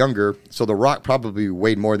grade or younger, so the rock probably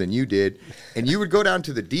weighed more than you did. And you would go down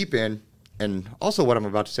to the deep end. And also what I'm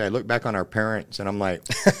about to say, I look back on our parents, and I'm like,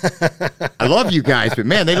 I love you guys, but,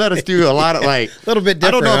 man, they let us do a lot of, like, a little bit different.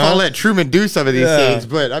 I don't know if I'll let Truman do some of these things,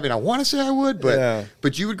 but, I mean, I want to say I would,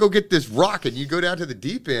 but you would go get this rock, and you'd go down to the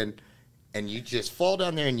deep end, and you just fall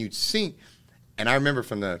down there, and you'd sink. And I remember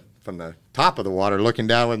from the top of the water looking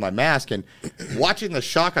down with my mask and watching the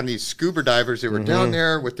shock on these scuba divers that were down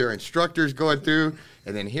there with their instructors going through.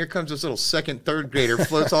 And then here comes this little second, third grader,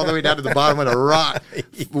 floats all the way down to the bottom of the rock,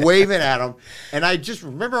 waving at them. And I just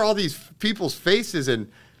remember all these people's faces, and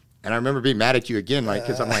I remember being mad at you again, like,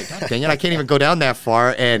 because I'm like, God dang it, I can't even go down that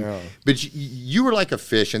far. But you were like a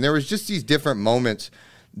fish, and there was just these different moments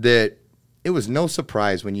that it was no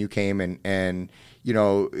surprise when you came and you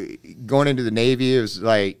know, going into the Navy, it was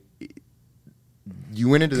like you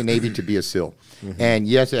went into the Navy to be a SEAL. And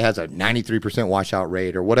yes, it has a 93% washout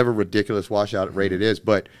rate or whatever ridiculous washout rate it is,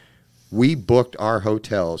 but we booked our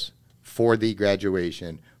hotels for the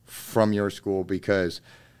graduation from your school because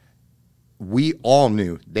we all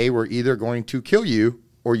knew they were either going to kill you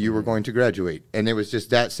or you were going to graduate. And it was just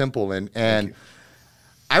that simple. And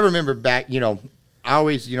I remember back, you know, I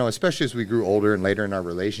always, you know, especially as we grew older and later in our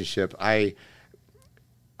relationship, I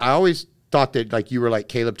always thought that, like, you were like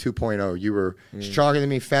Caleb 2.0. You were stronger than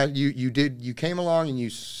me. Fast. You came along and you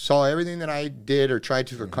saw everything that I did or tried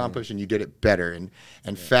to accomplish, and you did it better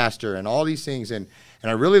and faster and all these things. And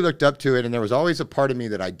I really looked up to it. And there was always a part of me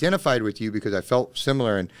that identified with you because I felt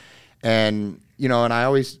similar. And you know, and I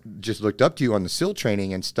always just looked up to you on the SEAL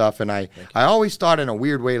training and stuff. And I always thought in a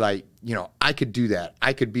weird way, like, you know, I could do that.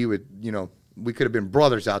 I could be with, you know, we could have been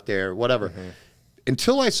brothers out there, whatever.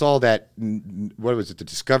 Until I saw that, what was it, the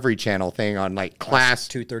Discovery Channel thing on, like, class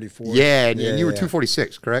 234. Yeah, and you were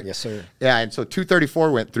 246, correct? Yes, sir. Yeah, and so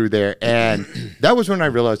 234 went through there, and that was when I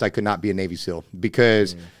realized I could not be a Navy SEAL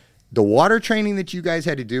because the water training that you guys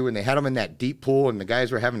had to do when they had them in that deep pool and the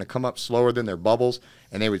guys were having to come up slower than their bubbles,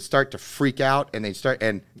 and they would start to freak out, and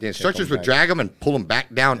the instructors would drag them and pull them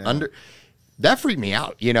back down under. That freaked me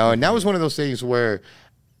out, you know, and that was one of those things where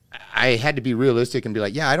I had to be realistic and be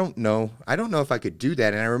like, yeah, I don't know if I could do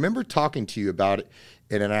that. And I remember talking to you about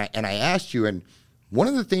it, and I asked you, and one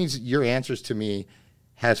of the things, your answers to me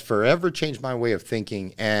has forever changed my way of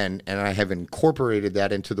thinking, and I have incorporated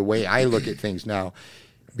that into the way I look at things now,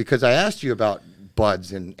 because I asked you about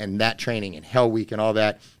BUDS and that training and Hell Week and all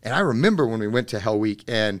that. And I remember when we went to Hell Week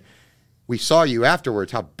and we saw you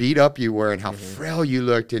afterwards, how beat up you were and how frail you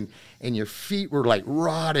looked, and your feet were like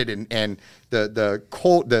rotted, and the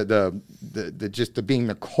cold, the just the being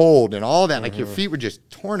the cold and all that, like your feet were just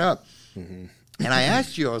torn up. And I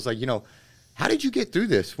asked you, I was like, you know, how did you get through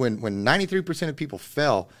this when 93% of people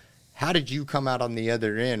fell? How did you come out on the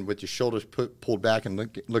other end with your shoulders pulled back and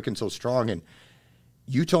looking so strong? And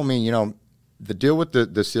you told me, you know, the deal with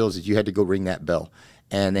the SEALs is you had to go ring that bell.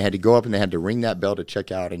 And they had to go up and they had to ring that bell to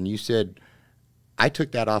check out. And you said, I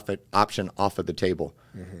took that option off of the table.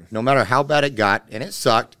 No matter how bad it got, and it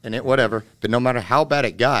sucked, and it whatever, but no matter how bad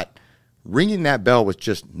it got, ringing that bell was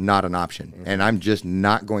just not an option. And I'm just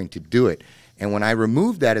not going to do it. And when I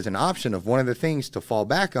removed that as an option of one of the things to fall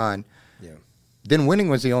back on, then winning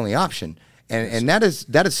was the only option. And that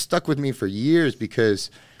has stuck with me for years,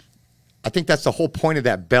 because I think that's the whole point of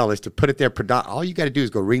that bell, is to put it there. All you got to do is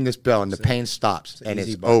go ring this bell, and the pain stops, and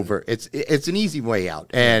it's over. It's an easy way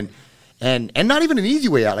out, and not even an easy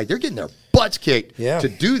way out. Like, they're getting their butts kicked to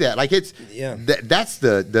do that. Like,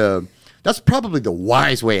 that's probably the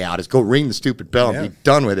wise way out, is go ring the stupid bell and be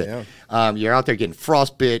done with it. Yeah. You're out there getting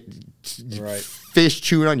frostbite, fish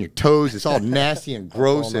chewing on your toes. It's all nasty and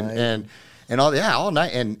gross and all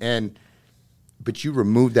night. But you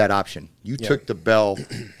removed that option. You took the bell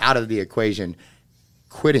out of the equation.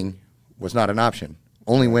 Quitting was not an option.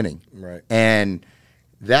 Only winning. Right. And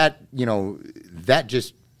that, that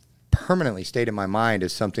just permanently stayed in my mind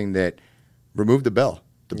as something that removed the bell.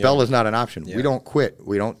 The bell is not an option. We don't quit.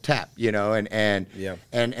 We don't tap,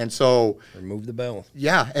 and so remove the bell.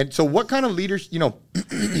 Yeah. And so what kind of leaders,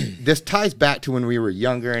 this ties back to when we were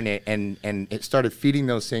younger, and it started feeding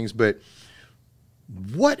those things, but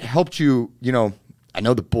what helped you, I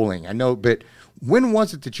know the bullying, but when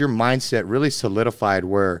was it that your mindset really solidified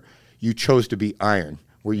where you chose to be iron,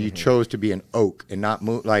 where you chose to be an oak and not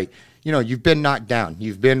move? Like, you've been knocked down,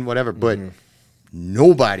 you've been whatever, but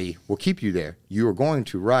nobody will keep you there. You are going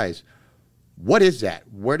to rise. What is that?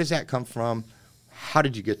 Where does that come from? How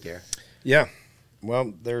did you get there? Yeah.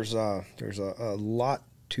 Well, there's a lot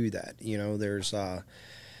to that.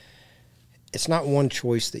 It's not one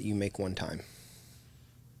choice that you make one time.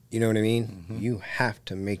 You know what I mean? You have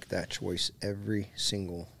to make that choice every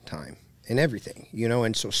single time in everything,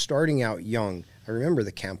 and so starting out young, I remember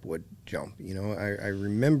the Campwood jump, I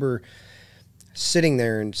remember sitting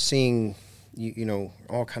there and seeing,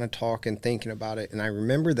 all kind of talk and thinking about it. And I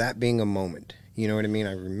remember that being a moment, you know what I mean?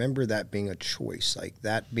 I remember that being a choice, like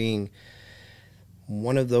that being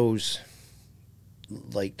one of those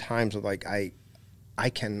like times of like, I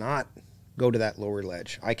cannot go to that lower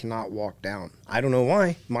ledge. I cannot walk down. I don't know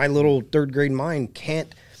why. My little third grade mind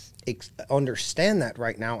can't understand that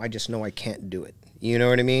right now. I just know I can't do it. You know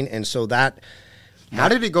what I mean? And so that. How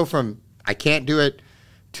did it go from I can't do it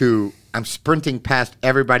to I'm sprinting past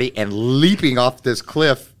everybody and leaping off this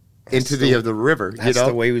cliff into the river? That's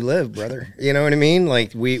the way we live, brother. You know what I mean?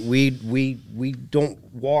 Like we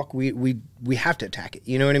don't walk. We have to attack it.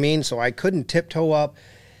 You know what I mean? So I couldn't tiptoe up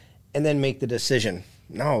and then make the decision.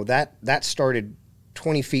 No, that started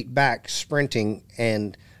 20 feet back sprinting,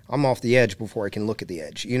 and I'm off the edge before I can look at the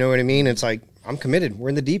edge. You know what I mean? It's like, I'm committed. We're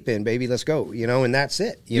in the deep end, baby. Let's go. And that's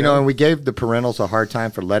it. You know, and we gave the parentals a hard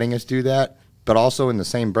time for letting us do that, but also in the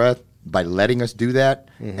same breath, by letting us do that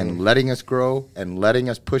and letting us grow and letting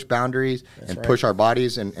us push boundaries push our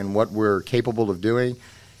bodies and what we're capable of doing.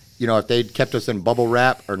 If they'd kept us in bubble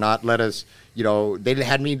wrap or not let us, they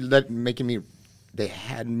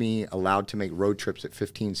had me allowed to make road trips at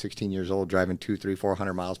 15, 16 years old, driving 200, 300,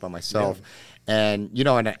 400 miles by myself. Yeah. And,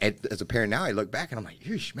 as a parent now, I look back and I'm like,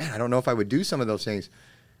 "Yeesh, man, I don't know if I would do some of those things,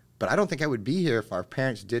 but I don't think I would be here if our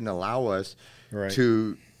parents didn't allow us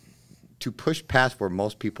to push past where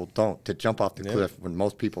most people don't, to jump off the cliff when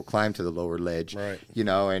most people climb to the lower ledge." Right.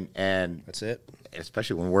 And that's it.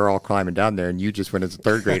 Especially when we're all climbing down there, and you just went as a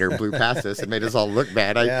third grader and blew past us and made us all look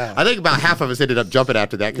bad. I think about half of us ended up jumping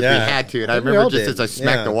after that because we had to. And I remember just as I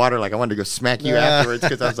smacked the water, like I wanted to go smack you afterwards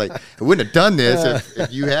because I was like, I wouldn't have done this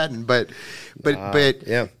if you hadn't. But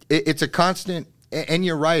it's a constant. And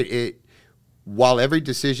you're right. While every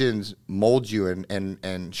decision molds you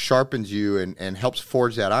and sharpens you and helps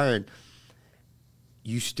forge that iron,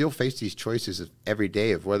 you still face these choices every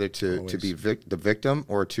day of whether to be the victim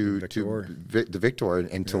or to the victor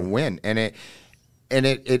and to win. And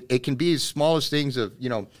it can be as small as things of,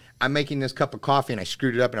 I'm making this cup of coffee and I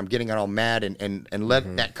screwed it up and I'm getting it all mad and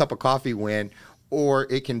let that cup of coffee win.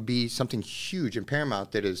 Or it can be something huge and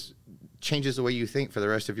paramount that changes the way you think for the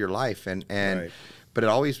rest of your life. But it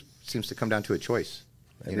always seems to come down to a choice.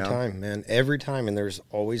 Every time, man. Every time. And there's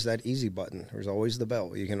always that easy button. There's always the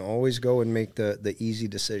bell. You can always go and make the easy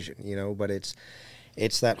decision, but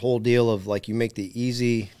it's that whole deal of like, you make the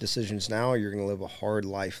easy decisions now, you're going to live a hard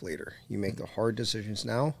life later. You make the hard decisions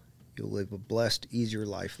now, you'll live a blessed, easier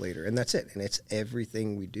life later. And that's it. And it's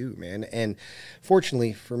everything we do, man. And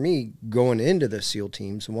fortunately for me, going into the SEAL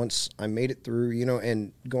teams, once I made it through,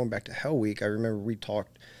 and going back to Hell Week, I remember we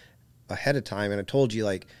talked ahead of time and I told you,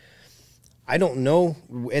 like, I don't know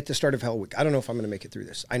at the start of Hell Week, I don't know if I'm going to make it through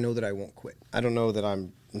this. I know that I won't quit. I don't know that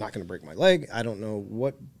I'm not going to break my leg. I don't know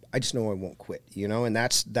what, I just know I won't quit, and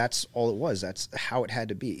that's all it was. That's how it had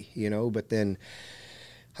to be, but then,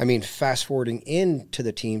 fast forwarding into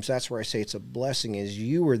the teams, that's where I say it's a blessing is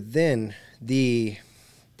you were then the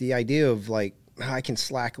idea of like, I can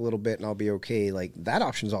slack a little bit and I'll be okay. Like that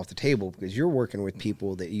option's off the table because you're working with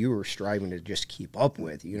people that you were striving to just keep up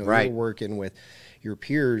with, you're working with your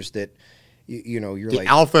peers that, you know, you're the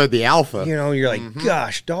like the alpha. You know, you're like,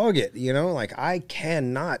 gosh, dog it. You know, like I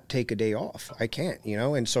cannot take a day off. I can't. You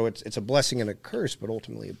know, and so it's a blessing and a curse, but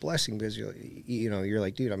ultimately a blessing because you're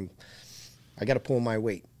like, dude, I got to pull my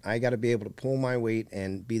weight. I got to be able to pull my weight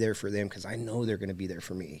and be there for them because I know they're going to be there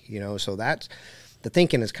for me. You know, so that's the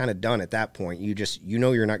thinking is kind of done at that point. You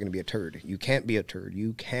know you're not going to be a turd. You can't be a turd.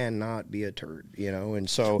 You cannot be a turd. You know, and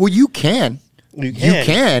so well, you can. You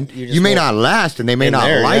can. You may not last, and they may not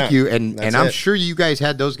like you. And I'm sure you guys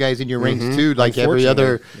had those guys in your rings too, like every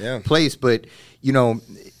other place. But you know,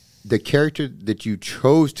 the character that you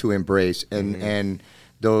chose to embrace, and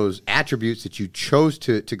those attributes that you chose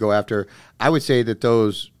to go after, I would say that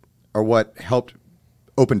those are what helped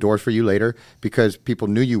open doors for you later, because people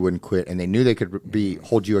knew you wouldn't quit, and they knew they could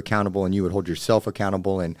hold you accountable, and you would hold yourself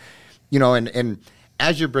accountable, and you know, and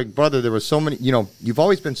as your big brother, there was so many, you know, you've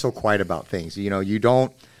always been so quiet about things. You know, you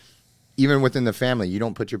don't, even within the family, you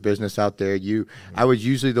don't put your business out there. I was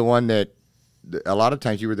usually the one that, a lot of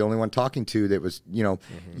times you were the only one talking to that was, you know,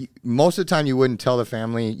 most of the time you wouldn't tell the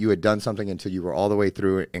family you had done something until you were all the way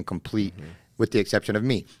through it and complete, with the exception of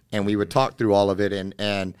me. And we would talk through all of it.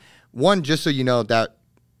 And one, just so you know, that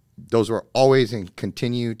those were always and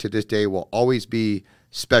continue to this day will always be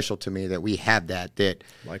special to me, that we have that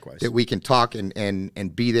likewise, that we can talk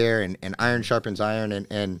and be there, and iron sharpens iron,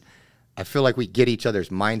 and I feel like we get each other's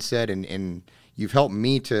mindset, and you've helped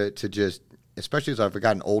me to just, especially as I've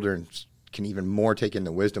gotten older and can even more take in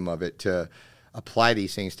the wisdom of it, to apply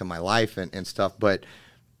these things to my life and stuff. But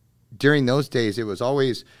during those days, it was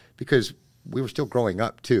always because we were still growing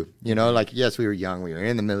up too, you know, like, yes, we were young, we were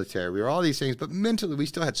in the military, we were all these things, but mentally we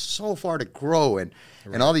still had so far to grow and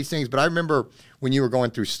all these things. But I remember when you were going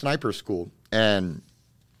through sniper school, and,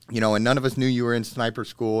 you know, and none of us knew you were in sniper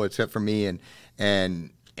school except for me, and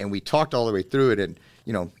we talked all the way through it. And,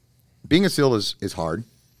 you know, being a SEAL is hard.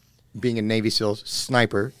 Being a Navy SEAL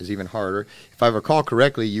sniper is even harder. If I recall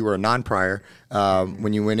correctly, you were a non-prior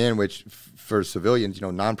when you went in, which for civilians, you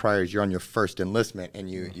know, non-priors, you're on your first enlistment, and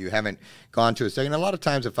you haven't gone to a second. A lot of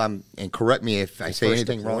times, if I'm, and correct me if I say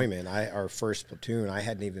anything wrong. Our first platoon, I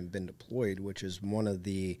hadn't even been deployed, which is one of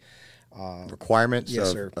the requirements.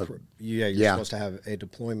 Yes, sir. You're supposed to have a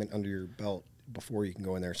deployment under your belt before you can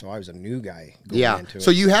go in there. So I was a new guy going into it.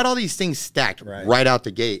 So you had all these things stacked right out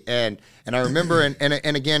the gate, and I remember,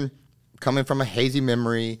 and again, coming from a hazy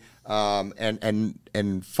memory,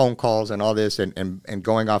 and phone calls and all this, and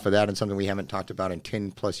going off of that, and something we haven't talked about in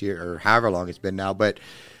 10 plus years or however long it's been now. But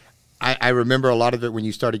I remember a lot of it when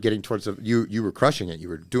you started getting towards you were crushing it. You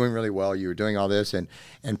were doing really well. You were doing all this, and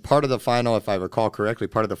part of the final, if I recall correctly,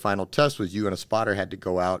 part of the final test was you and a spotter had to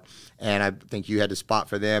go out, and I think you had to spot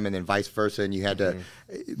for them, and then vice versa, and you had to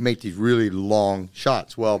make these really long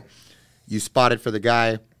shots. Well, you spotted for the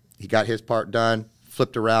guy. He got his part done.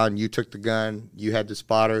 Flipped around, you took the gun, you had the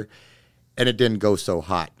spotter, and it didn't go so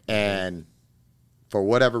hot. And for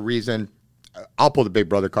whatever reason, I'll pull the big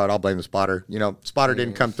brother card, I'll blame the spotter. You know, spotter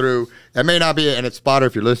didn't come through. That may not be it, and it's spotter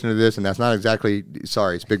if you're listening to this, and that's not exactly,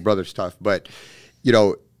 sorry, it's big brother stuff. But, you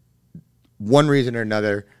know, one reason or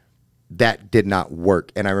another, that did not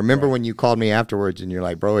work. And I remember when you called me afterwards, and you're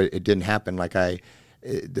like, bro, it didn't happen. Like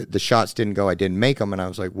the shots didn't go, I didn't make them. And I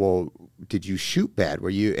was like, well, did you shoot bad? Were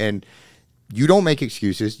you, and you don't make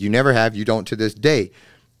excuses. You never have. You don't to this day.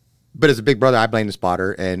 But as a big brother, I blame the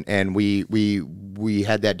spotter, and we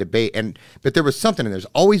had that debate. But there was something, and there's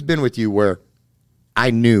always been with you where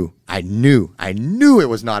I knew it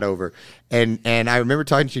was not over. And I remember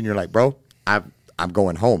talking to you, and you're like, bro, I'm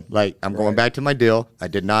going home. Like, I'm going back to my deal. I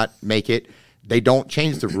did not make it. They don't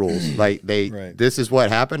change the rules. Like this is what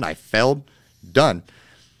happened. I failed. Done.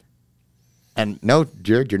 And no,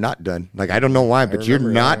 Jared, you're not done. Like, I don't know why, but you're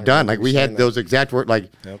not done. Like, we had those exact words.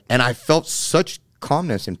 Like, and I felt such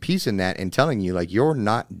calmness and peace in that, and telling you, like, you're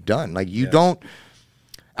not done. Like, you don't.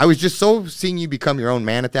 I was just so seeing you become your own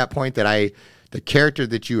man at that point, that the character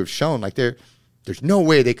that you have shown, like, there's no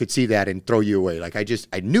way they could see that and throw you away. Like, I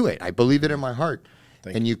knew it. I believed it in my heart.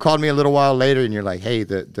 And you called me a little while later, and you're like, hey,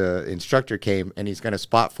 the instructor came, and he's going to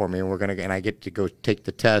spot for me, and I get to go take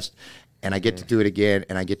the test. And I get to do it again,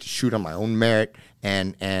 and I get to shoot on my own merit,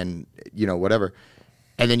 and you know, whatever.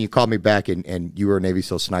 And then you called me back, and you were a Navy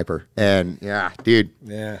SEAL sniper, and dude,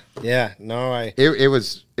 no, it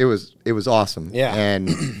was awesome,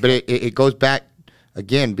 but it goes back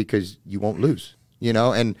again because you won't lose, you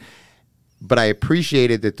know, but I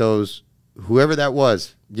appreciated that whoever that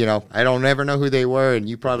was, you know, I don't ever know who they were, and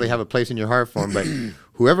you probably have a place in your heart for them, but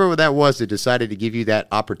whoever that was that decided to give you that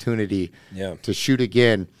opportunity to shoot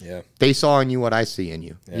again, they saw in you what I see in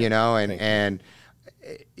you, you know, and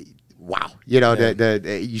wow, you know,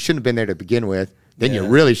 you shouldn't have been there to begin with, Then you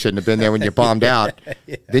really shouldn't have been there when you bombed out.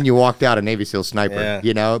 Yeah. Then you walked out a Navy SEAL sniper, Yeah.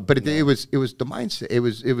 you know. But it was the mindset. It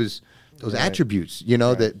was those attributes, you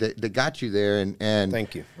know, that got you there. And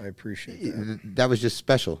thank you. I appreciate that. That was just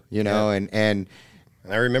special, you know. And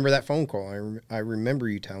I remember that phone call. I remember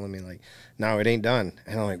you telling me like, "No, it ain't done."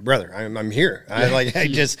 And I'm like, "Brother, I'm here."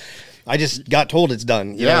 I just got told it's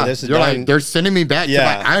done. You know, this is you're done. like, they're sending me back.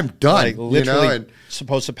 Yeah, I'm done. Like literally, you know? And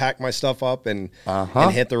supposed to pack my stuff up and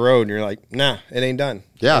hit the road. And you're like, "Nah, it ain't done.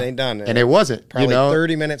 Yeah, it ain't done." And it wasn't. Probably you know?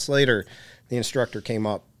 30 minutes later, the instructor came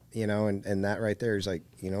up. You know, and that right there is like,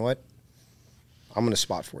 you know what? I'm gonna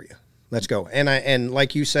spot for you. Let's go. And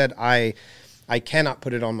like you said, I cannot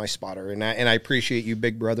put it on my spotter, and I appreciate you,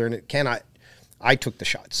 big brother. And it cannot. I took the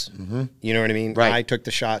shots. You know what I mean? Right. I took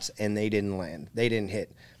the shots, and they didn't land. They didn't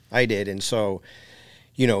hit. I did, and so,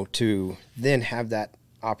 you know, to then have that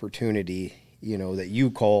opportunity, you know, that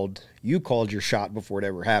you called your shot before it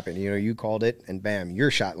ever happened. You know, you called it, and bam,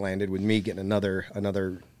 your shot landed with me getting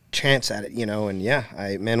another chance at it. You know, and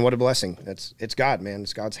yeah, man, what a blessing. It's God, man.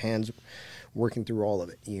 It's God's hands working through all of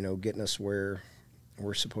it. You know, getting us where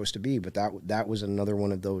we're supposed to be. But that was another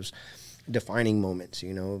one of those defining moments.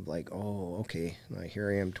 You know, like, oh, okay,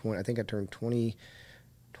 here I am. I think I turned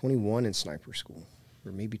 21 in sniper school.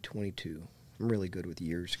 Or maybe 22. I'm really good with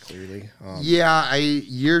years, clearly.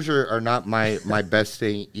 Years are not my best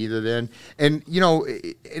thing either. Then, and you know,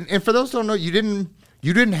 and for those who don't know, you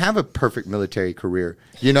didn't have a perfect military career.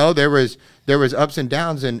 You know, there was ups and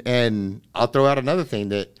downs, and I'll throw out another thing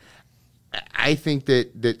that I think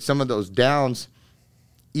that some of those downs,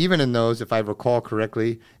 even in those, if I recall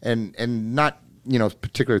correctly, and not, you know,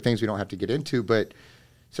 particular things we don't have to get into, but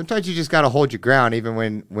sometimes you just got to hold your ground, even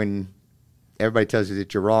when everybody tells you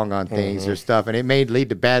that you're wrong on things or stuff, and it may lead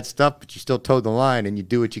to bad stuff, but you still toe the line and you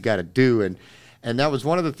do what you got to do. And that was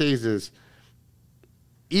one of the things is,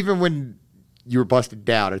 even when you were busted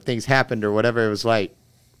down or things happened or whatever, it was like,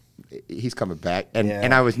 he's coming back.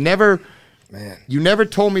 And I was never, you never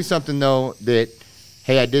told me something though that,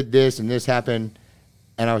 hey, I did this and this happened.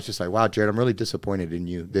 And I was just like, wow, Jared, I'm really disappointed in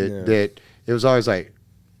you. That it was always like,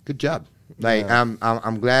 good job. Like,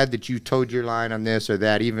 I'm glad that you towed your line on this or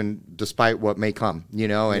that, even despite what may come, you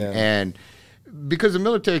know, and because the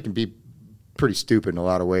military can be pretty stupid in a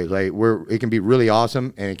lot of ways. Like, it can be really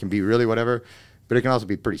awesome and it can be really whatever, but it can also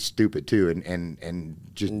be pretty stupid too, and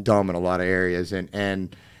just dumb in a lot of areas.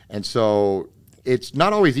 And so it's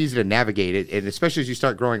not always easy to navigate it, and especially as you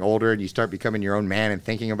start growing older and you start becoming your own man and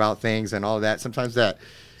thinking about things and all of that. Sometimes the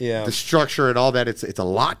structure and all that, it's a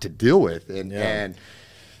lot to deal with, and.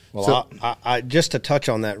 Well, So, I just to touch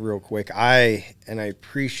on that real quick, I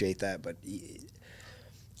appreciate that, but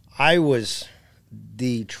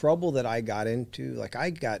the trouble that I got into, like I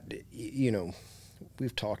got, you know,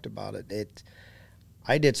 we've talked about it.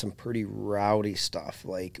 I did some pretty rowdy stuff,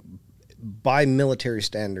 like by military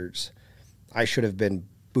standards, I should have been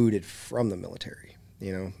booted from the military.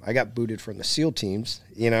 You know, I got booted from the SEAL teams,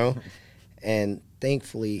 you know, and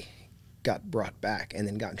thankfully got brought back and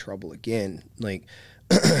then got in trouble again. Like,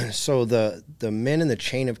 so the men in the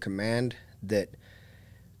chain of command that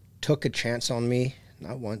took a chance on me,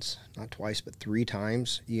 not once, not twice, but 3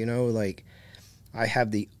 times, you know, like I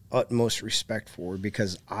have the utmost respect for,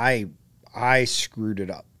 because I screwed it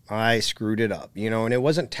up. You know, and it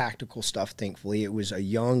wasn't tactical stuff, thankfully. It was a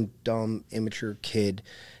young, dumb, immature kid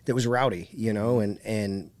that was rowdy, you know,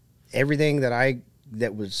 and everything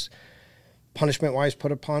that was punishment-wise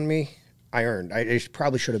put upon me, I earned. It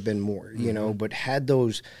probably should have been more, you know, but had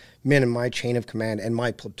those men in my chain of command and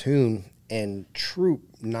my platoon and troop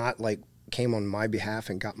not like came on my behalf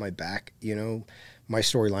and got my back, you know, my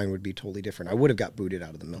storyline would be totally different. I would have got booted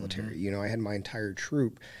out of the military. You know, I had my entire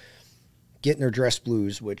troop getting their dress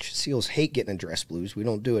blues, which SEALs hate getting in dress blues. We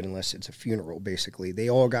don't do it unless it's a funeral, basically. They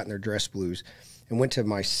all got in their dress blues and went to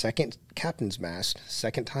my second captain's mast,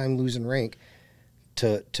 second time losing rank,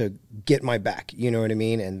 to get my back, you know what I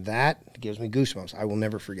mean? And that gives me goosebumps. I will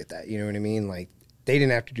never forget that, you know what I mean? Like, they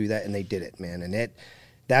didn't have to do that, and they did it, man. And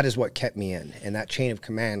that is what kept me in, and that chain of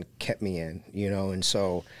command kept me in, you know? And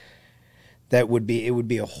so it would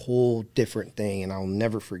be a whole different thing, and I'll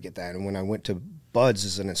never forget that. And when I went to Buds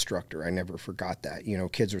as an instructor, I never forgot that. You know,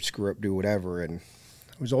 kids would screw up, do whatever, and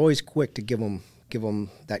I was always quick to give them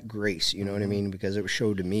that grace, you know what I mean? Because it was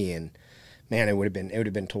showed to me, and man, it would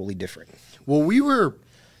have been totally different. Well, we were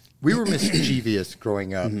mischievous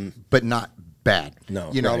growing up, but not bad.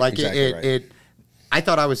 No, you know, right, like exactly right. I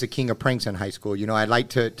thought I was the king of pranks in high school. You know, I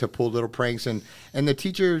liked to pull little pranks, and the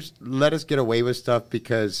teachers let us get away with stuff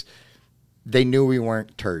because they knew we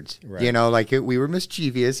weren't turds. Right. You know, like we were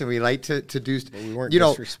mischievous and we liked to do. But we weren't you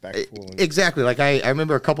know, disrespectful. Exactly. Like I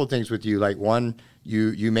remember a couple of things with you. Like one,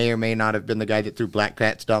 you may or may not have been the guy that threw black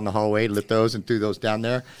cats down the hallway, lit those and threw those down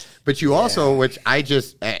there. But you also, which I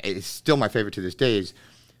just is still my favorite to this day, is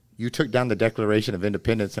you took down the Declaration of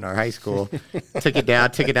Independence in our high school, took it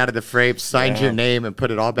down, took it out of the frame, signed your name, and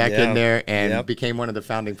put it all back in there, and became one of the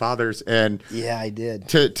founding fathers. And yeah, I did.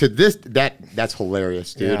 To this, that's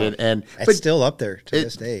hilarious, dude. Yeah. And it's still up there to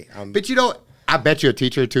this day. But you know, I bet you a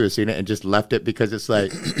teacher or two has seen it and just left it because it's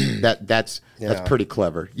like that's pretty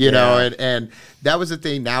clever, you know. And that was the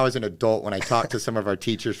thing. Now as an adult, when I talk to some of our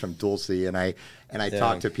teachers from Dulce, and I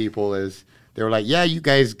talk to people, is they were like, yeah, you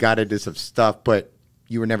guys got into some stuff, but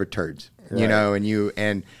you were never turds, you know,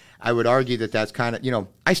 and I would argue that that's kind of, you know,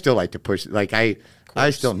 I still like to push, like I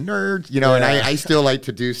still nerds, you know, and I still like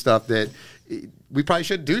to do stuff that we probably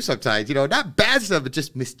shouldn't do sometimes, you know, not bad stuff, but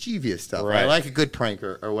just mischievous stuff. Right. I like a good prank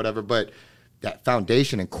or whatever, but that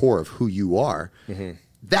foundation and core of who you are,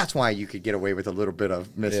 that's why you could get away with a little bit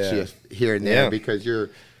of mischief here and there because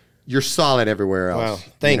you're solid everywhere else.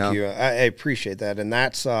 Wow, thank you. I appreciate that. And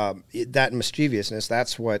that's that mischievousness,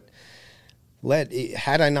 that's what led,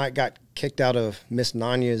 had I not got kicked out of Miss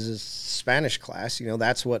Nanya's Spanish class, you know,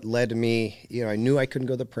 that's what led to me, you know, I knew I couldn't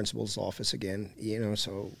go to the principal's office again, you know,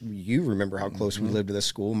 so you remember how close we lived to this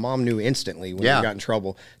school. Mom knew instantly when we got in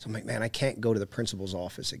trouble. So I'm like, man, I can't go to the principal's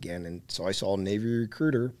office again. And so I saw Navy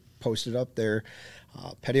recruiter posted up there.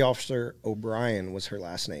 Petty Officer O'Brien was her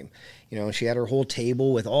last name. You know, she had her whole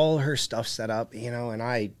table with all her stuff set up, you know, and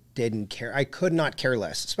I didn't care. I could not care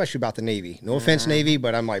less, especially about the Navy. No offense, Navy,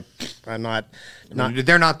 but I'm like, I'm not.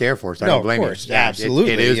 They're not there for us. I don't blame you. Yeah,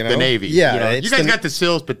 absolutely. It is you know? the Navy. Yeah, you know? You guys got the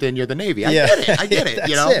SEALs, but then you're the Navy. I get it. I get it.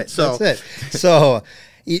 You know, that's it. So,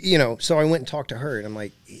 you know, so I went and talked to her, and I'm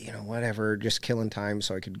like, you know, whatever, just killing time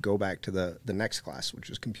so I could go back to the next class, which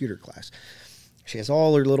was computer class. She has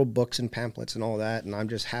all her little books and pamphlets and all that, and I'm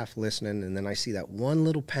just half listening, and then I see that one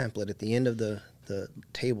little pamphlet at the end of the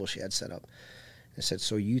table she had set up. I said,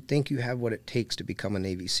 so you think you have what it takes to become a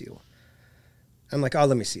Navy SEAL? I'm like, oh,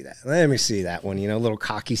 let me see that. Let me see that one, you know, little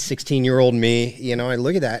cocky 16-year-old me. You know, I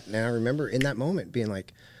look at that, and I remember in that moment being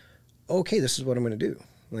like, okay, this is what I'm going to do.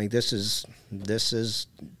 Like, this is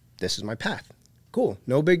my path. Cool,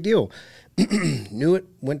 no big deal. Knew it,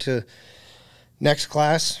 went to next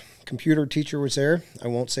class. Computer teacher was there. I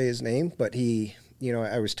won't say his name, but he, you know,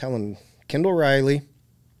 I was telling Kendall Riley,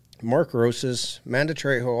 Mark Rosas, Manda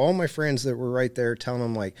Trejo, all my friends that were right there, telling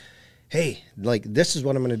them like, hey, like, this is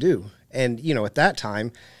what I'm going to do. And, you know, at that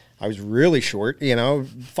time, I was really short, you know,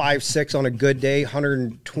 5'6" on a good day,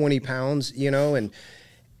 120 pounds, you know,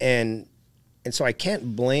 and so I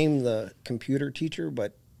can't blame the computer teacher,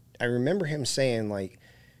 but I remember him saying like,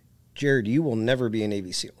 Jared, you will never be a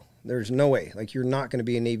Navy SEAL. There's no way. Like, you're not going to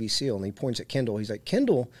be a Navy SEAL. And he points at Kendall. He's like,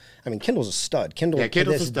 Kendall, I mean, Kendall's a stud. Kendall's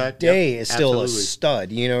a stud. Day is still a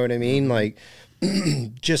stud. You know what I mean? Like,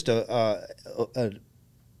 just a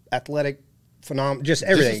athletic phenomenon, just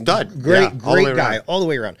everything. Just a stud. Great guy all the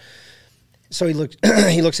way around. So he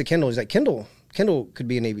looks at Kendall. He's like, Kendall could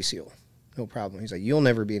be a Navy SEAL. No problem. He's like, you'll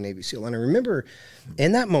never be a Navy SEAL. And I remember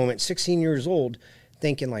in that moment, 16 years old,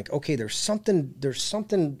 thinking like, okay, there's something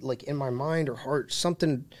like in my mind or heart,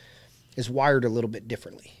 something is wired a little bit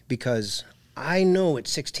differently, because I know at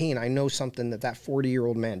 16, I know something that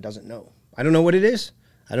 40-year-old man doesn't know. I don't know what it is.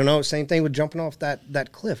 I don't know. Same thing with jumping off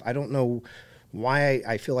that cliff. I don't know why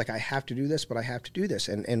I feel like I have to do this, but I have to do this.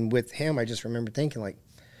 And with him, I just remember thinking like,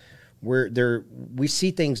 we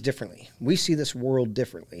see things differently. We see this world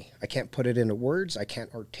differently. I can't put it into words. I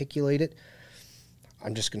can't articulate it.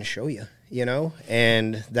 I'm just going to show you, you know?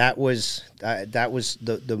 And that was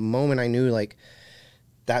the moment I knew like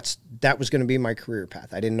that was going to be my career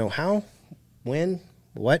path. I didn't know how, when,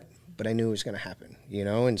 what, but I knew it was going to happen, you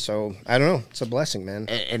know? And so, I don't know. It's a blessing, man.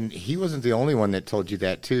 And he wasn't the only one that told you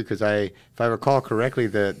that too, because if I recall correctly,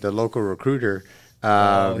 the local recruiter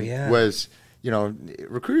was, you know,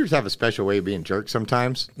 recruiters have a special way of being jerks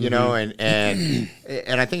sometimes, you know, and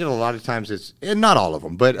I think a lot of times it's, and not all of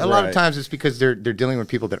them, but a lot of times it's because they're dealing with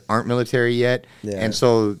people that aren't military yet, and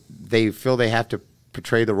so they feel they have to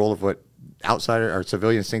portray the role of what outsider or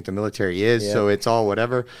civilians think the military is, so it's all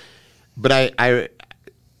whatever. But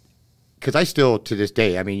because I still, to this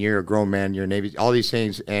day, I mean, you're a grown man, you're a Navy, all these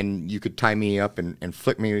things, and you could tie me up and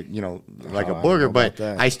flick me, you know, like a booger, but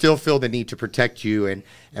I still feel the need to protect you and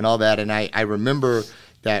all that. And I remember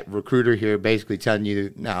that recruiter here basically telling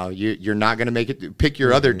you, no, you're not going to make it. Pick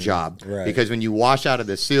your other job. Right. Because when you wash out of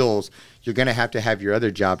the SEALs, you're going to have your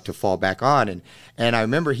other job to fall back on. And I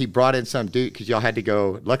remember he brought in some dude, because y'all had to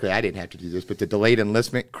go, luckily I didn't have to do this, but the delayed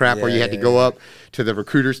enlistment crap where you had to go up to the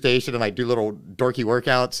recruiter station and like do little dorky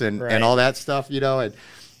workouts and all that stuff, you know.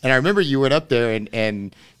 And I remember you went up there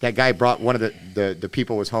and that guy brought one of the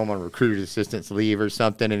people was home on recruiter's assistance leave or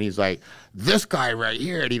something. And he's like, this guy right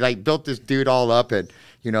here. And he like built this dude all up and,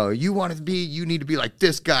 you know, you need to be like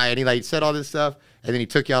this guy. And he like said all this stuff. And then he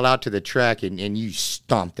took y'all out to the track and you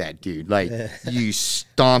stomped that dude. Like you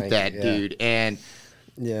stomped that dude. And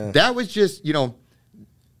that was just, you know,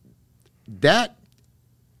 that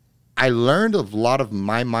I learned a lot of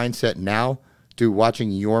my mindset now through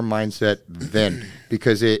watching your mindset then,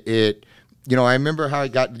 because it you know, I remember how I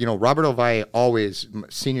got, you know, Robert Ovalle always,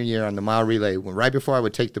 senior year on the mile relay, right before I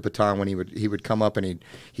would take the baton, when he would come up and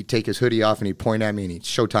he'd take his hoodie off and he'd point at me and he'd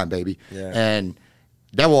showtime, baby. Yeah. And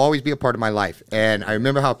that will always be a part of my life. And I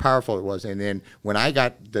remember how powerful it was. And then when I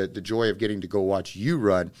got the joy of getting to go watch you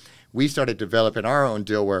run, we started developing our own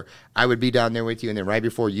deal where I would be down there with you, and then right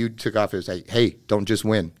before you took off, it was like, hey, don't just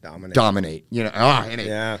win. Dominate. You know,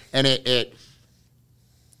 and it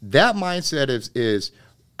that mindset is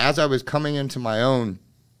as I was coming into my own,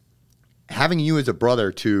 having you as a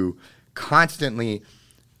brother to constantly,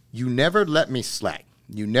 you never let me slack.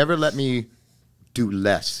 You never let me do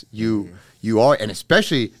less. You all, and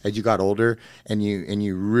especially as you got older and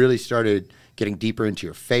you really started getting deeper into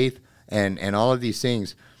your faith and all of these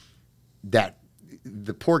things, that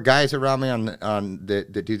the poor guys around me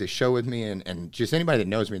that do the show with me and just anybody that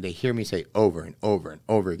knows me, they hear me say over and over and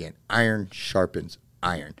over again, iron sharpens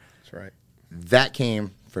iron. That's right. That came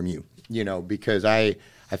from you, you know, because I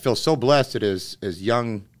feel so blessed that as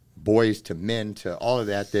young boys to men to all of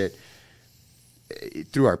that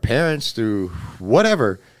through our parents, through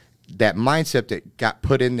whatever, that mindset that got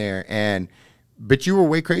put in there. But you were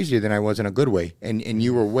way crazier than I was in a good way. And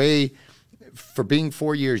you were way, for being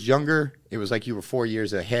 4 years younger, it was like you were 4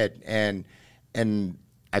 years ahead. And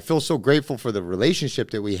I feel so grateful for the relationship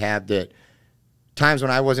that we had, that times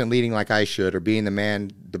when I wasn't leading like I should or being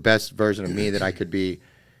the best version of me that I could be,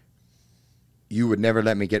 you would never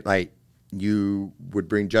let me get, like, you would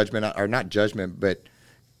bring judgment, or not judgment, but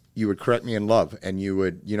you would correct me in love, and you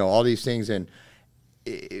would, you know, all these things. And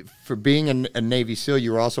for being a Navy SEAL,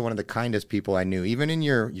 you were also one of the kindest people I knew. Even in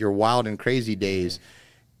your wild and crazy days,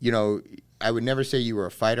 you know, I would never say you were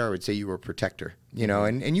a fighter. I would say you were a protector, you know,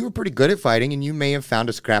 and you were pretty good at fighting, and you may have found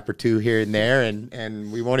a scrap or two here and there,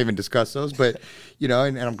 and we won't even discuss those, but, you know,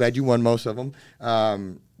 and I'm glad you won most of them.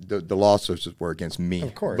 The lawsuits were against me,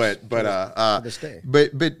 of course, but to this day.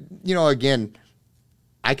 But you know, again,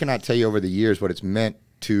 I cannot tell you over the years what it's meant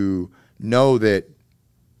to know that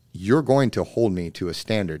you're going to hold me to a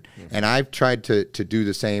standard. Mm-hmm. And I've tried to do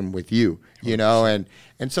the same with you, you 100%. Know,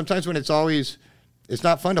 and sometimes when it's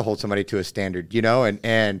not fun to hold somebody to a standard, you know,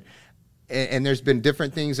 and there's been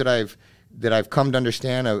different things that I've come to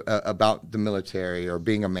understand about the military or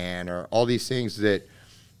being a man or all these things that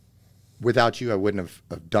without you I wouldn't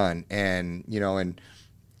have done. And, you know, and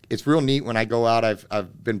it's real neat when I go out.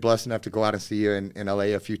 I've been blessed enough to go out and see you in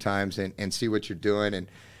LA a few times and see what you're doing. And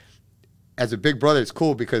as a big brother, it's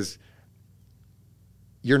cool because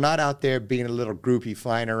you're not out there being a little groupie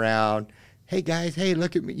flying around. Hey guys, hey,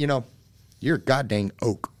 look at me. You know, you're a goddamn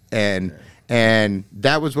oak. And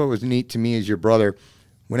that was what was neat to me as your brother.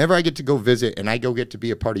 Whenever I get to go visit and I get to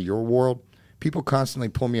be a part of your world, people constantly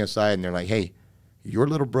pull me aside and they're like, hey, your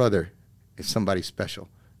little brother is somebody special.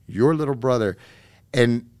 Your little brother.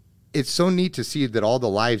 And it's so neat to see that all the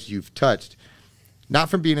lives you've touched, not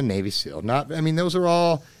from being a Navy SEAL, those are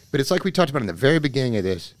all, but it's like we talked about in the very beginning of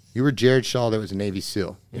this. You were Jared Shaw that was a Navy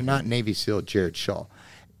SEAL. You're not Navy SEAL Jared Shaw.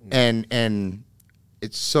 And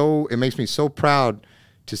it makes me so proud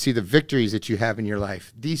to see the victories that you have in your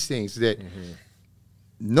life. These things that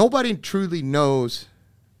nobody truly knows,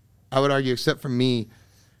 I would argue, except for me,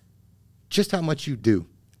 just how much you do.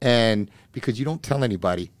 And because you don't tell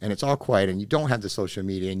anybody, and it's all quiet, and you don't have the social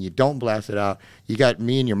media, and you don't blast it out. You got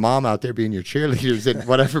me and your mom out there being your cheerleaders and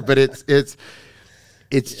whatever, but it's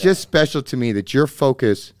just special to me that your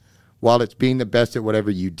focus, while it's being the best at whatever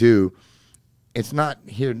you do, it's not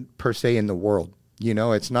here per se in the world. You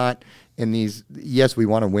know, it's not in these, yes, we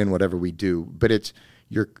want to win whatever we do, but it's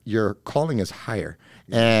your calling is higher.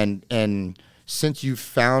 And since you've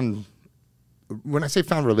found, when I say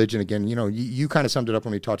found religion again, you know, you kind of summed it up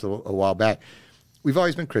when we talked a while back. We've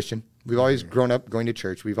always been Christian. We've always grown up going to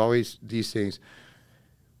church. We've always these things.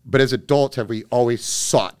 But as adults, have we always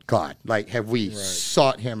sought God? Like, have we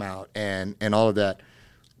sought him out and all of that?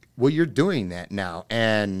 well, you're doing that now,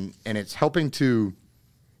 and it's helping to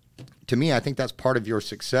me. I think that's part of your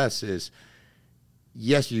success is,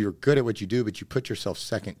 yes, you're good at what you do, but you put yourself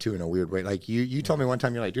second too in a weird way. Like you told me one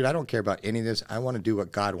time, you're like, dude, I don't care about any of this. I want to do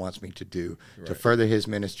what God wants me to do to further his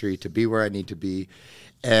ministry, to be where I need to be.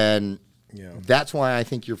 And that's why I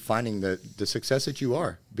think you're finding the success that you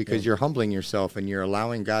are, because you're humbling yourself and you're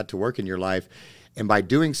allowing God to work in your life. And by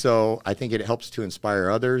doing so, I think it helps to inspire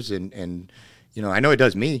others. And you know, I know it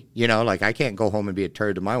does me, you know, like I can't go home and be a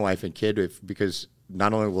turd to my wife and kid because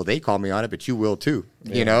not only will they call me on it, but you will too,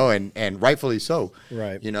 you know, and rightfully so,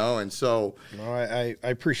 right? You know, and so no, I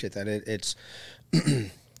appreciate that. It's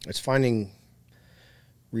it's finding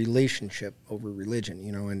relationship over religion,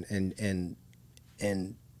 you know,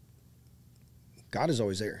 and God is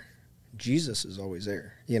always there, Jesus is always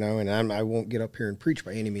there, you know, and I won't get up here and preach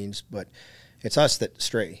by any means, but it's us that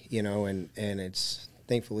stray, you know, and it's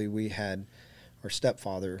thankfully we had our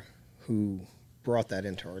stepfather who brought that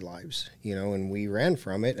into our lives, you know, and we ran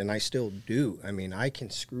from it, and I still do. I mean, I can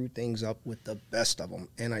screw things up with the best of them,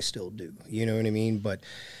 and I still do, you know what I mean? But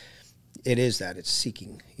it is that, it's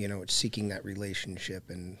seeking, you know, it's seeking that relationship,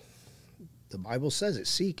 and the Bible says it,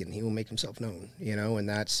 seek, and he will make himself known, you know, and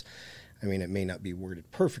that's, I mean, it may not be worded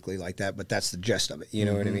perfectly like that, but that's the gist of it, you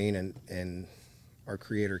know what I mean? And our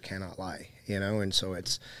Creator cannot lie, you know, and so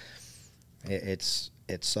it's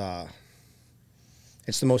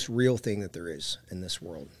the most real thing that there is in this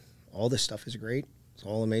world. All this stuff is great. It's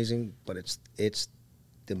all amazing, but it's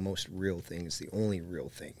the most real thing. It's the only real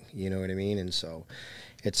thing. You know what I mean? And so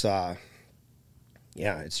it's I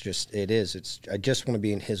just want to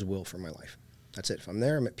be in his will for my life. That's it. If I'm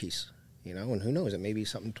there, I'm at peace. You know, and who knows, it may be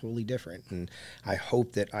something totally different. And I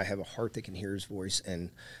hope that I have a heart that can hear his voice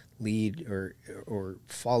and lead or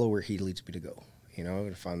follow where he leads me to go. You know,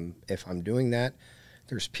 if I'm doing that,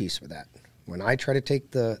 there's peace with that. When I try to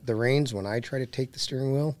take the reins, when I try to take the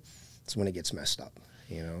steering wheel, it's when it gets messed up,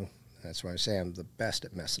 you know. That's why I say I'm the best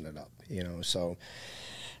at messing it up, you know. So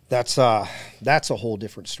that's a whole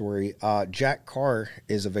different story. Jack Carr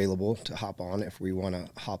is available to hop on if we want to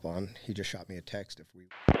hop on. He just shot me a text if we...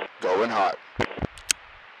 Going hot.